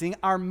recognizing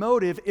our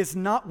motive is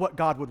not what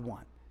God would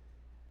want.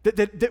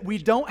 That we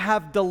don't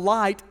have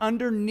delight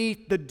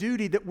underneath the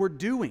duty that we're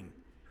doing.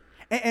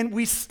 And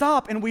we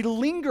stop and we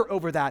linger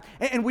over that.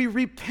 And we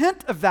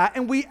repent of that.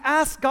 And we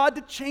ask God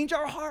to change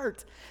our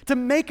heart, to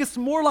make us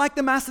more like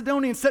the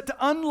Macedonians, to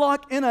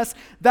unlock in us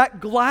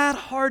that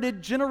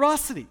glad-hearted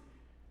generosity.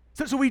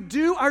 So we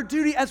do our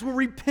duty as we're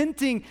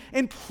repenting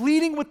and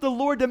pleading with the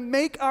Lord to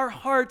make our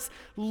hearts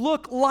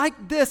look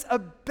like this, a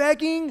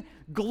begging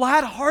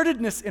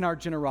glad-heartedness in our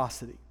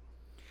generosity.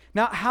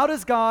 Now, how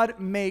does God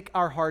make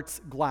our hearts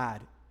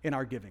glad in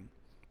our giving?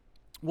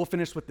 We'll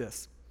finish with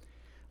this.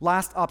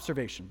 Last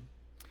observation.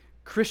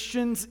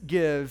 Christians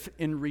give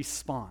in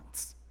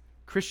response.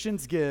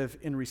 Christians give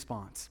in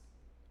response.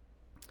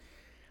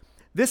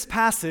 This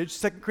passage,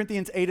 2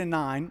 Corinthians 8 and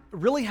 9,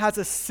 really has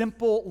a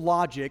simple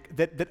logic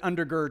that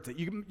undergirds it.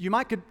 You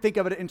might could think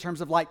of it in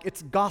terms of like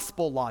it's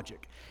gospel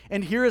logic.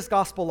 And here is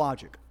gospel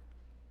logic.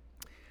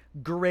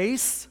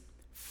 Grace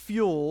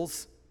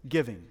fuels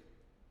giving.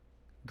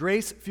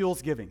 Grace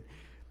fuels giving.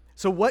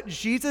 So what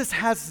Jesus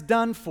has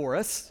done for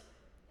us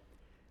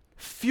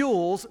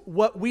fuels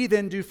what we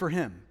then do for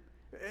him.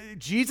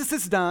 Jesus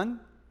is done,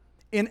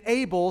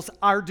 enables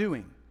our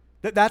doing.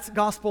 That's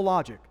gospel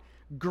logic.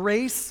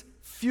 Grace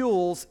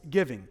fuels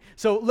giving.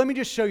 So let me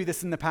just show you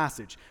this in the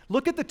passage.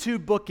 Look at the two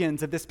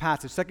bookends of this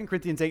passage, 2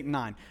 Corinthians 8 and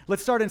 9.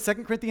 Let's start in 2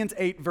 Corinthians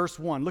 8, verse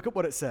 1. Look at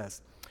what it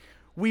says.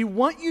 We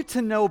want you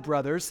to know,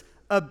 brothers,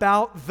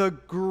 about the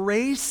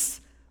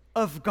grace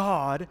of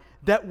God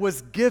that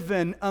was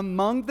given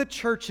among the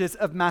churches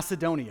of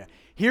Macedonia.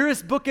 Here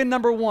is bookend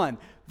number 1.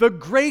 The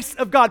grace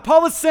of God.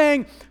 Paul is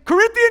saying,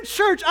 Corinthian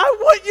church, I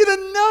want you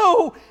to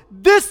know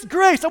this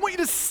grace. I want you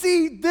to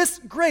see this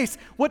grace.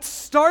 What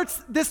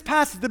starts this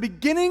passage, the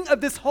beginning of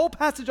this whole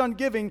passage on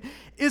giving,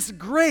 is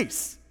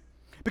grace.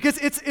 Because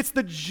it's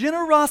the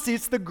generosity,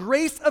 it's the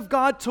grace of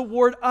God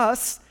toward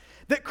us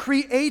that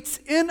creates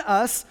in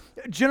us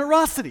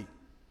generosity.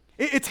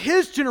 It's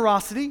his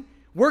generosity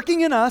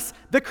working in us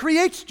that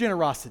creates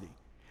generosity.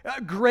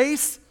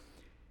 Grace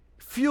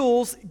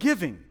fuels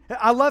giving.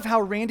 I love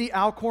how Randy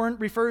Alcorn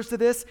refers to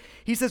this.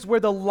 He says,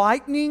 where the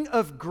lightning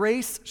of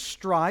grace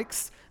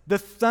strikes, the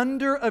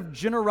thunder of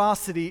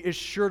generosity is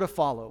sure to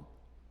follow.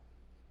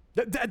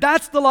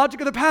 That's the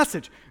logic of the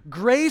passage.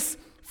 Grace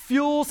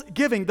fuels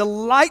giving. The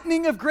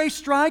lightning of grace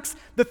strikes,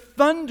 the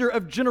thunder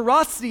of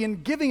generosity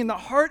and giving in the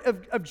heart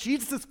of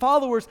Jesus'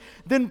 followers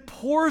then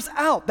pours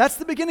out. That's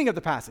the beginning of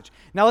the passage.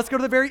 Now let's go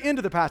to the very end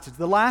of the passage,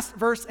 the last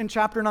verse in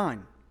chapter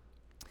 9.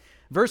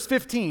 Verse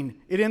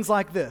 15, it ends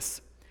like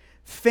this.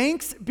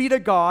 Thanks be to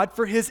God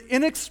for his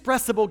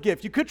inexpressible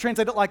gift. You could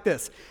translate it like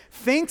this.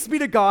 Thanks be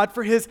to God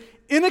for his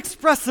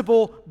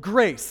inexpressible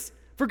grace,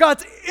 for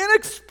God's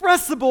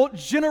inexpressible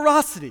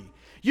generosity.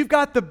 You've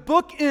got the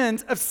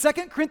bookend of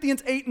 2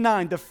 Corinthians 8 and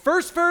 9. The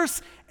first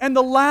verse and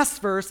the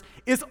last verse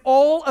is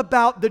all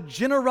about the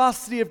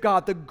generosity of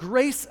God, the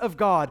grace of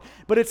God.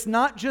 But it's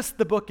not just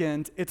the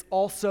bookend, it's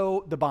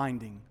also the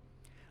binding.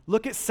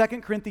 Look at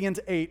 2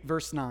 Corinthians 8,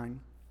 verse 9.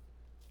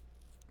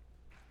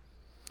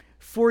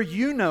 For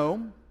you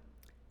know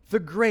the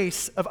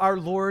grace of our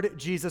Lord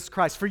Jesus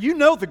Christ. For you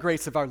know the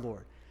grace of our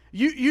Lord.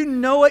 You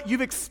know it,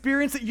 you've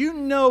experienced it, you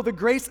know the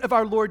grace of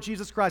our Lord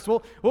Jesus Christ.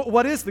 Well,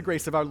 what is the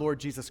grace of our Lord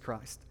Jesus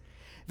Christ?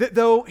 That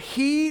though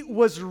he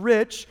was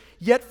rich,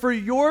 yet for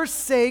your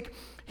sake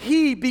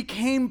he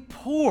became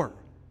poor,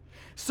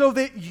 so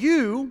that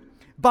you,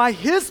 by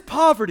his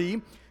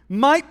poverty,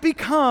 might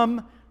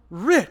become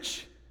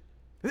rich.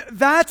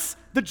 That's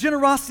the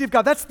generosity of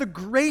God. That's the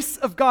grace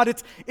of God.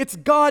 It's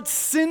God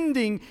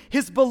sending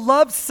his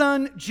beloved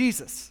son,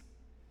 Jesus.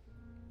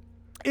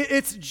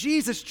 It's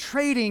Jesus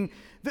trading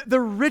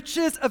the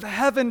riches of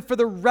heaven for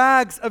the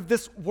rags of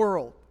this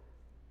world.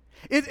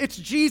 It's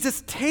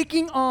Jesus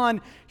taking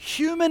on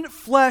human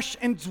flesh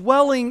and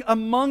dwelling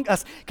among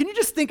us. Can you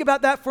just think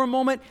about that for a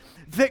moment?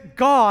 That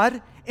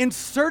God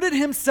inserted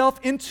himself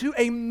into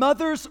a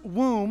mother's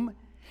womb,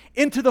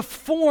 into the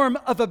form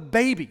of a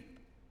baby.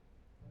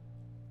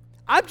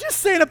 I'm just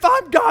saying, if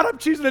I'm God, I'm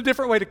choosing a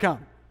different way to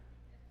come.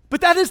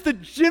 But that is the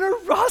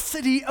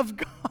generosity of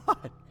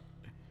God.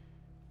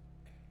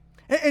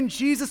 And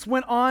Jesus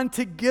went on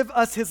to give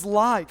us his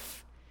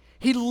life.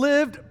 He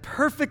lived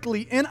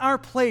perfectly in our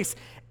place.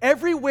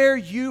 Everywhere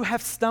you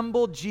have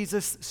stumbled,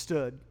 Jesus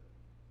stood.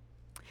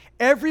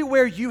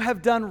 Everywhere you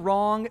have done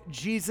wrong,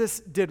 Jesus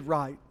did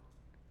right.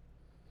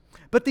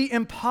 But the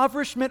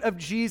impoverishment of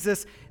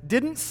Jesus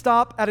didn't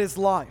stop at his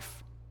life.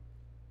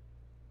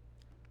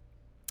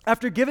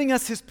 After giving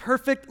us his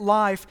perfect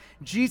life,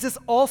 Jesus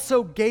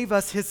also gave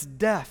us his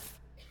death.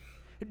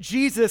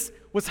 Jesus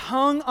was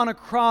hung on a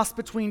cross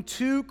between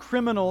two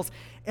criminals,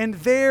 and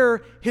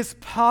there his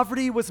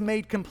poverty was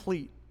made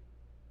complete.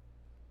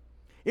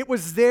 It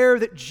was there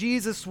that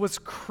Jesus was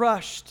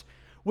crushed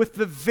with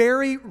the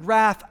very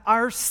wrath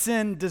our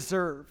sin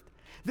deserved.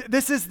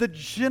 This is the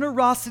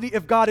generosity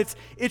of God.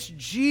 It's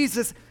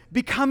Jesus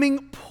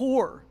becoming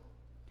poor.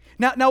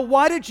 Now,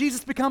 why did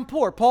Jesus become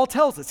poor? Paul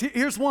tells us.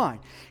 Here's why.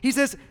 He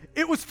says,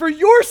 it was for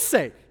your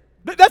sake.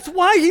 That's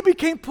why he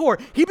became poor.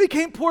 He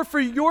became poor for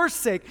your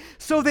sake,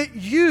 so that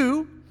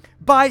you,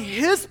 by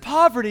his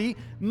poverty,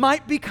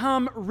 might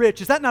become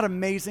rich. Is that not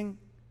amazing?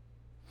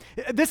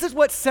 This is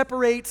what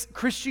separates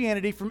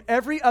Christianity from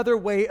every other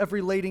way of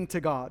relating to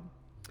God.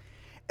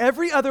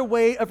 Every other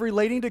way of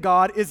relating to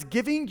God is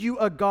giving you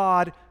a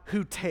God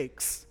who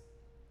takes.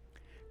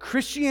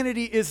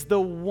 Christianity is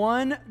the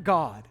one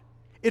God.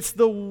 It's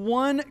the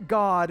one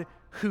God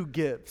who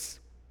gives.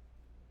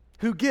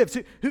 Who gives,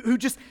 who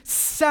just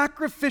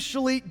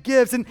sacrificially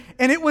gives. And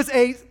it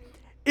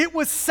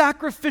was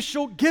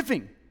sacrificial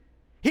giving.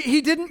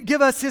 He didn't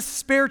give us his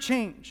spare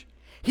change.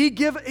 He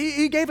gave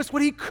us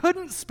what he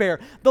couldn't spare,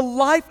 the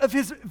life of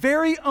his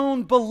very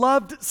own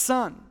beloved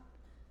Son.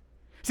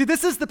 See,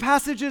 this is the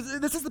passage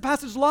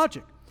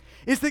logic,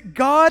 is that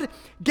God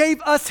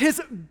gave us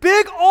his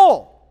big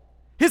all,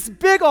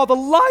 the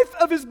life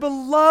of his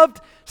beloved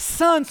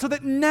Son, so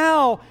that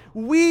now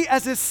we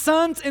as his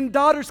sons and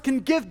daughters can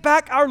give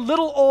back our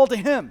little all to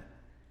him.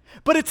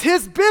 But it's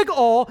his big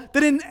all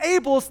that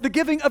enables the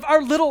giving of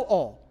our little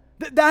all.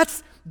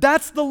 That's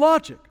the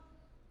logic.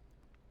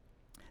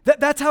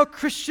 That's how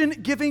Christian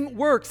giving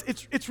works.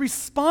 It's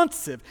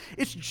responsive.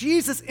 It's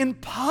Jesus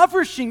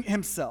impoverishing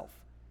himself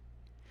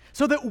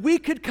so that we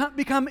could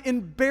become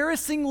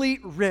embarrassingly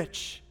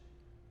rich.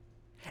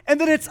 And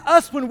then it's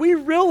us when we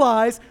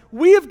realize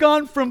we have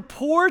gone from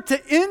poor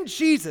to in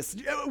Jesus.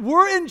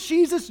 We're in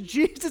Jesus.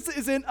 Jesus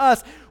is in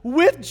us.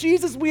 With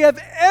Jesus, we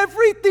have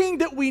everything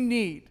that we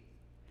need.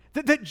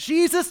 That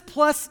Jesus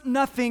plus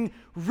nothing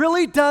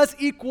really does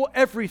equal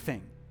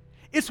everything.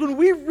 It's when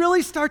we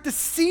really start to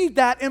see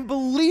that and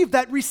believe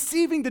that,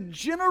 receiving the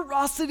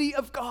generosity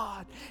of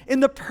God in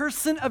the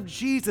person of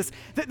Jesus,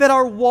 that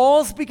our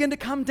walls begin to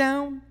come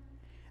down,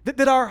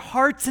 that our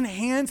hearts and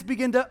hands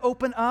begin to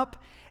open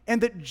up,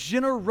 and that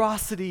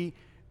generosity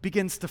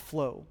begins to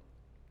flow.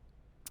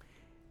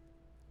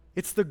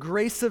 It's the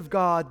grace of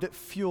God that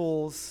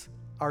fuels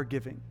our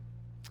giving.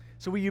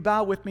 So will you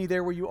bow with me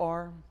there where you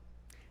are?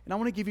 And I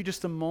want to give you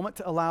just a moment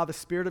to allow the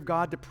Spirit of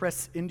God to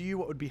press into you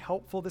what would be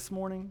helpful this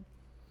morning,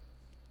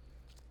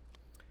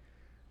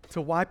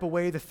 to wipe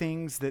away the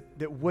things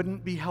that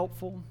wouldn't be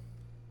helpful.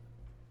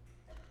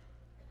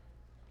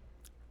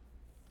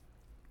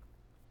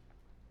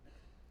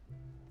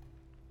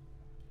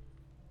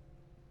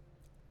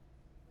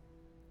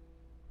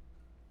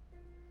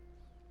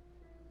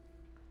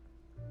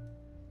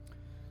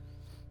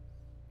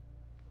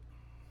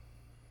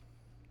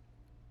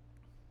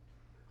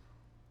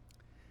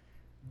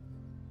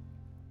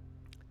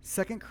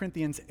 Second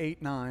Corinthians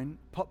 8:9,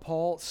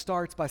 Paul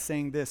starts by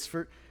saying this,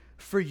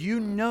 for you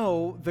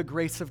know the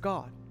grace of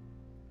God.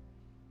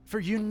 For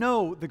you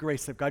know the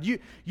grace of God.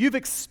 You've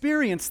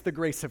experienced the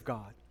grace of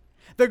God.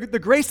 The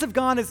grace of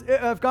God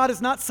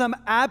is not some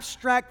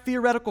abstract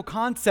theoretical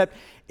concept.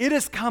 It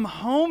has come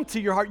home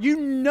to your heart. You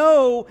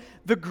know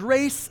the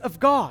grace of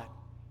God.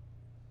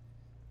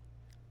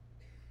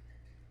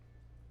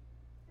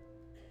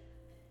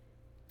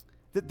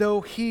 That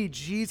though he,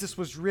 Jesus,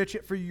 was rich,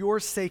 yet for your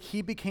sake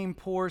he became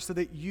poor, so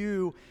that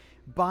you,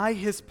 by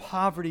his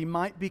poverty,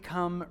 might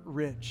become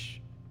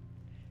rich.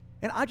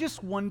 And I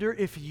just wonder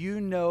if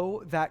you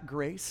know that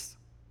grace.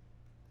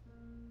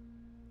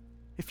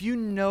 If you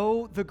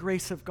know the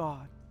grace of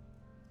God.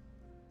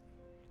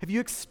 Have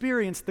you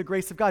experienced the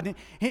grace of God?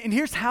 And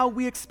here's how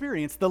we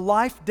experience the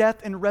life,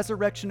 death, and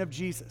resurrection of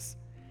Jesus.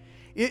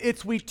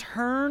 It's we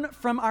turn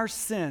from our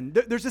sin.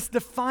 There's this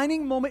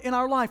defining moment in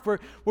our life where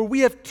we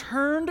have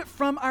turned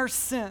from our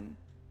sin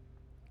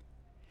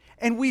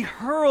and we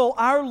hurl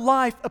our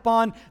life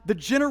upon the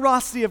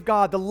generosity of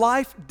God, the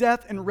life,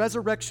 death, and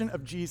resurrection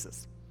of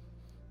Jesus.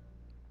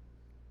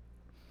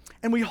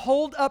 And we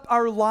hold up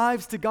our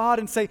lives to God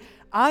and say,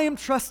 I am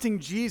trusting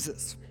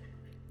Jesus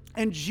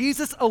and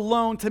Jesus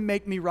alone to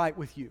make me right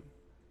with you.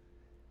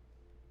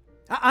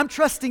 I'm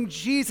trusting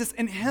Jesus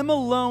and him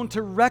alone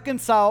to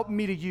reconcile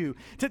me to you,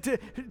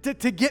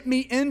 to get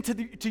me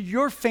into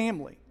your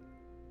family.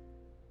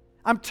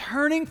 I'm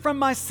turning from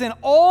my sin.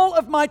 All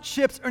of my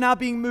chips are now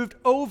being moved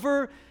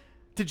over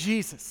to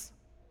Jesus.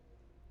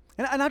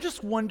 And I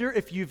just wonder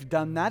if you've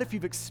done that, if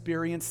you've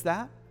experienced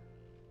that.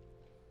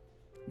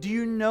 Do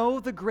you know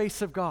the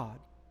grace of God?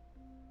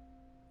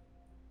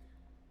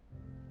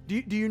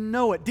 Do you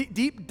know it?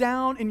 Deep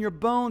down in your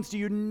bones, do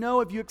you know,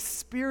 have you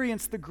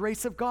experienced the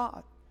grace of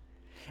God?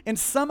 And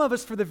some of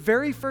us, for the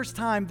very first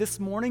time this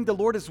morning, the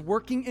Lord is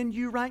working in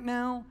you right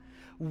now,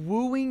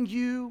 wooing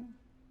you,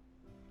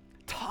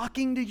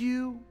 talking to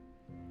you.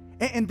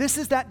 And this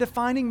is that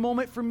defining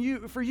moment for you,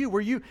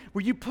 where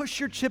you push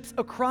your chips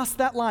across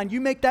that line.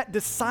 You make that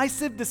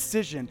decisive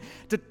decision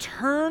to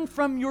turn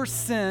from your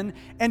sin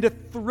and to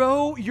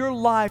throw your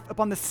life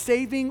upon the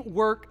saving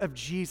work of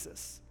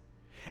Jesus.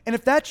 And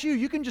if that's you,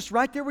 you can just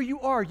right there where you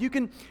are, you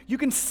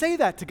can say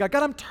that to God.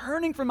 God, I'm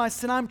turning from my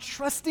sin. I'm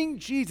trusting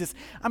Jesus.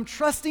 I'm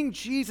trusting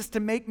Jesus to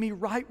make me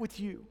right with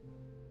you.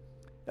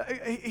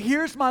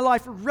 Here's my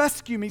life.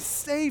 Rescue me.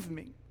 Save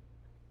me.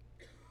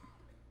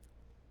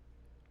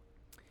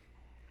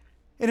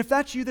 And if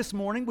that's you this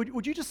morning,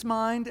 would you just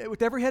mind,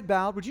 with every head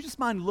bowed, would you just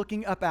mind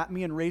looking up at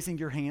me and raising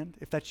your hand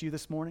if that's you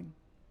this morning?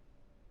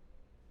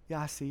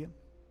 Yeah, I see you.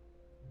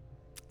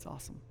 It's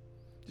awesome.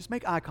 Just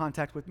make eye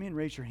contact with me and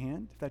raise your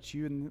hand if that's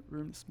you in the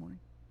room this morning.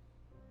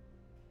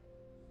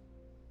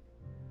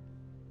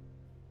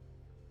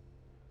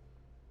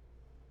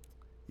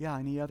 Yeah,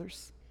 any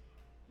others?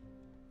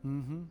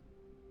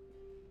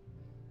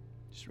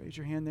 Just raise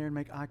your hand there and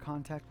make eye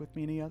contact with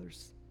me. Any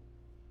others?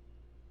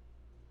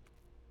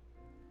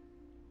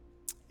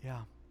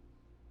 Yeah.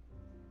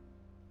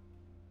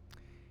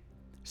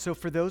 So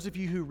for those of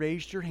you who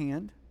raised your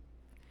hand,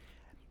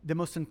 the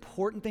most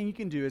important thing you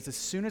can do is as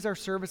soon as our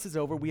service is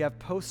over, we have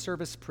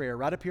post-service prayer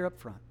right up here up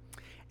front.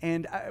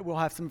 And we'll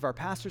have some of our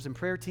pastors and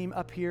prayer team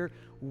up here.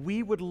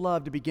 We would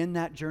love to begin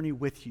that journey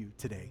with you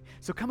today.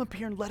 So come up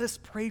here and let us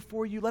pray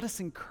for you. Let us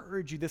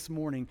encourage you this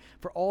morning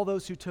for all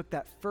those who took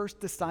that first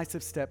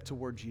decisive step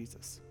toward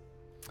Jesus.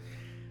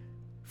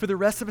 For the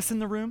rest of us in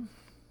the room,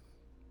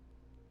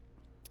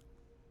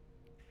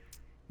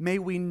 may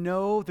we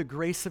know the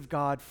grace of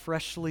God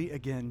freshly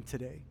again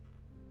today.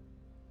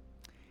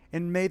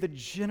 And may the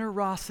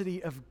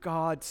generosity of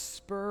God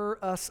spur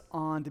us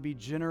on to be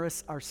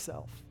generous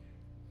ourselves.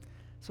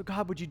 So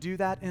God, would you do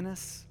that in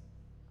us?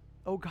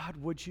 Oh God,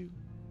 would you?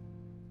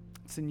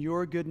 It's in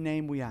your good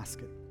name we ask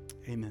it.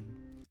 Amen.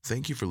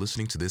 Thank you for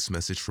listening to this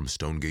message from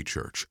Stonegate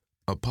Church.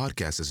 A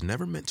podcast is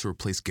never meant to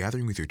replace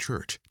gathering with your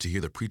church to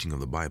hear the preaching of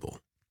the Bible.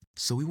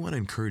 So we want to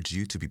encourage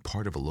you to be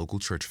part of a local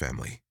church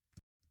family.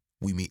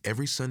 We meet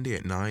every Sunday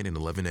at 9 and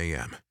 11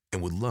 a.m.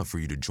 and would love for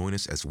you to join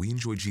us as we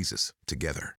enjoy Jesus together.